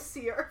going. They will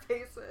see our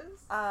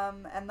faces.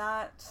 And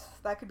that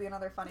could be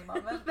another funny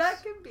moment.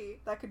 That could be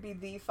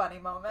the funny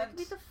moment. That could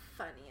be the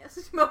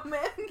funniest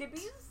moment. It could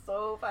be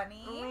so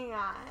funny. Oh my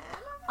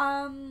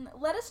god.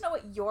 Let us know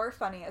what your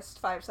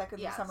funniest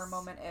 5-second summer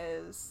moment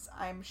is.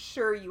 I'm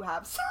sure you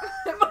have some.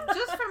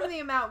 Just from the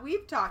amount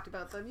we've talked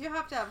about them, you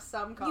have to have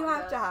some content. You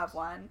have to have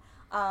one.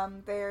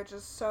 They're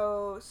just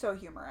so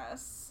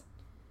humorous.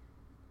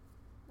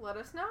 Let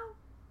us know.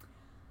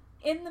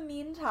 In the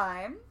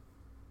meantime,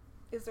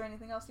 is there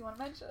anything else you want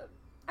to mention?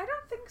 I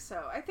don't think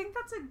so. I think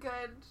that's a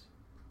good...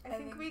 I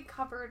think we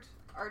covered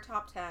our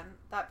top 10.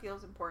 That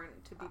feels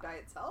important to be by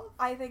itself.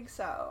 I think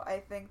so. I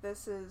think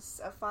this is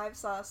a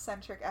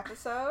 5-sauce-centric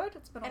episode.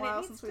 It's been a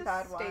while since we've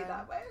had one. Stay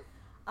that way.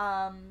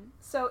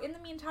 So in the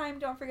meantime,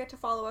 don't forget to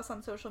follow us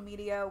on social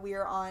media. We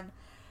are on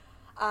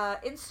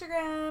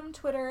Instagram,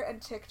 Twitter,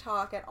 and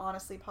TikTok at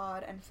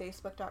honestlypod and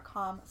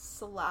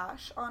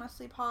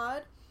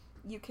facebook.com/honestlypod.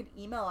 You can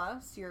email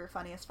us your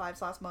funniest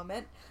 5-sauce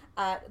moment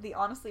at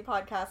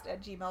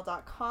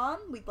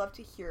thehonestlypodcast@gmail.com. We'd love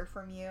to hear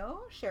from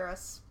you. Share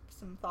us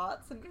some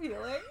thoughts and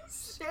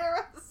feelings. Share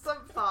us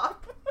some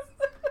thoughts.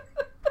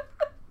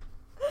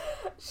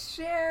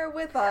 Share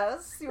with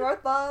us your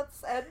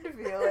thoughts and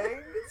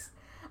feelings.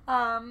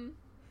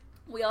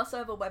 We also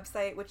have a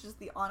website, which is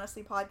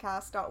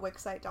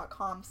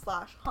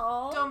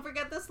thehonestlypodcast.wixsite.com/home. Don't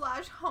forget the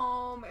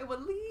 /home. It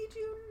will lead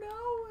you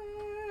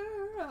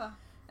nowhere.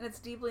 And it's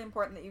deeply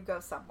important that you go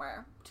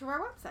somewhere. To our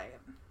website.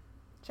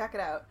 Check it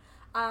out.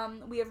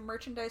 We have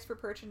merchandise for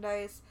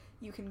Perchandise.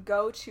 You can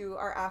go to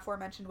our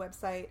aforementioned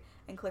website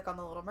and click on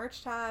the little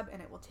merch tab,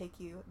 and it will take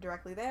you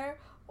directly there.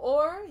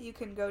 Or you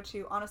can go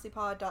to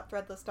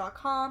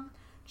honestlypod.threadless.com.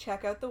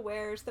 Check out the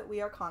wares that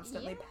we are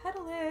constantly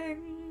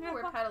peddling.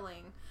 We're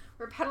peddling.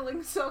 We're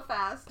pedaling so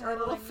fast. Our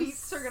little feet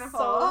are going to so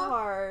fall off.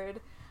 hard.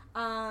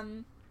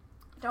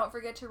 Don't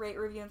forget to rate,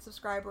 review, and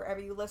subscribe wherever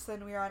you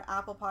listen. We are on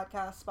Apple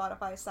Podcasts,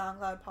 Spotify,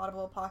 SoundCloud,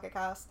 Potable, Pocket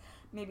Casts,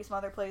 maybe some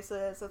other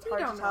places. It's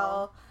hard to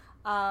tell.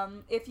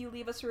 If you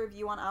leave us a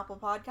review on Apple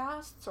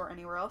Podcasts or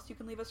anywhere else you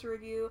can leave us a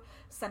review,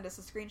 send us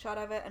a screenshot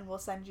of it and we'll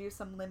send you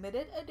some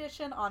limited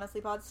edition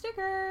Honestly Pod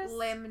stickers.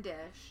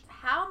 Limdish.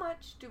 How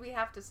much do we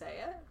have to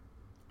say it?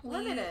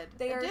 Limited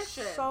They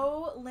edition. are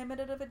so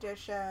limited of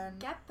edition.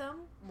 Get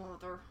them while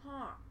they're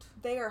hot.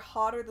 They are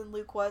hotter than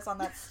Luke was on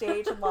that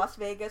stage in Las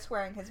Vegas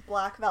wearing his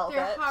black velvet.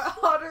 They're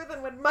hotter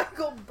than when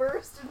Michael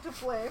burst into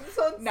flames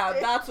on stage. Now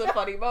that's a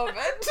funny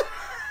moment.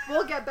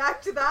 We'll get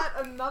back to that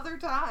another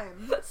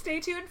time. Stay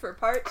tuned for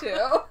part 2.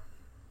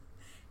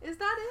 Is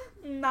that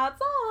it?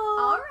 That's all.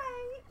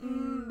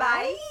 Alright.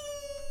 Bye.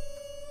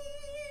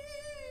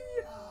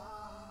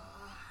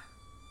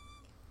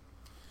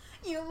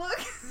 You look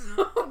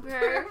so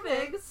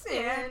perfect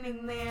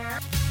standing there.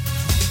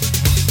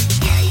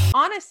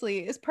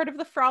 Honestly is part of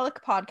the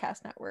Frolic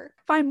Podcast Network.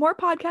 Find more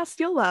podcasts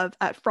you'll love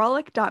at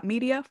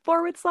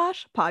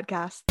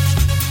frolic.media/podcast.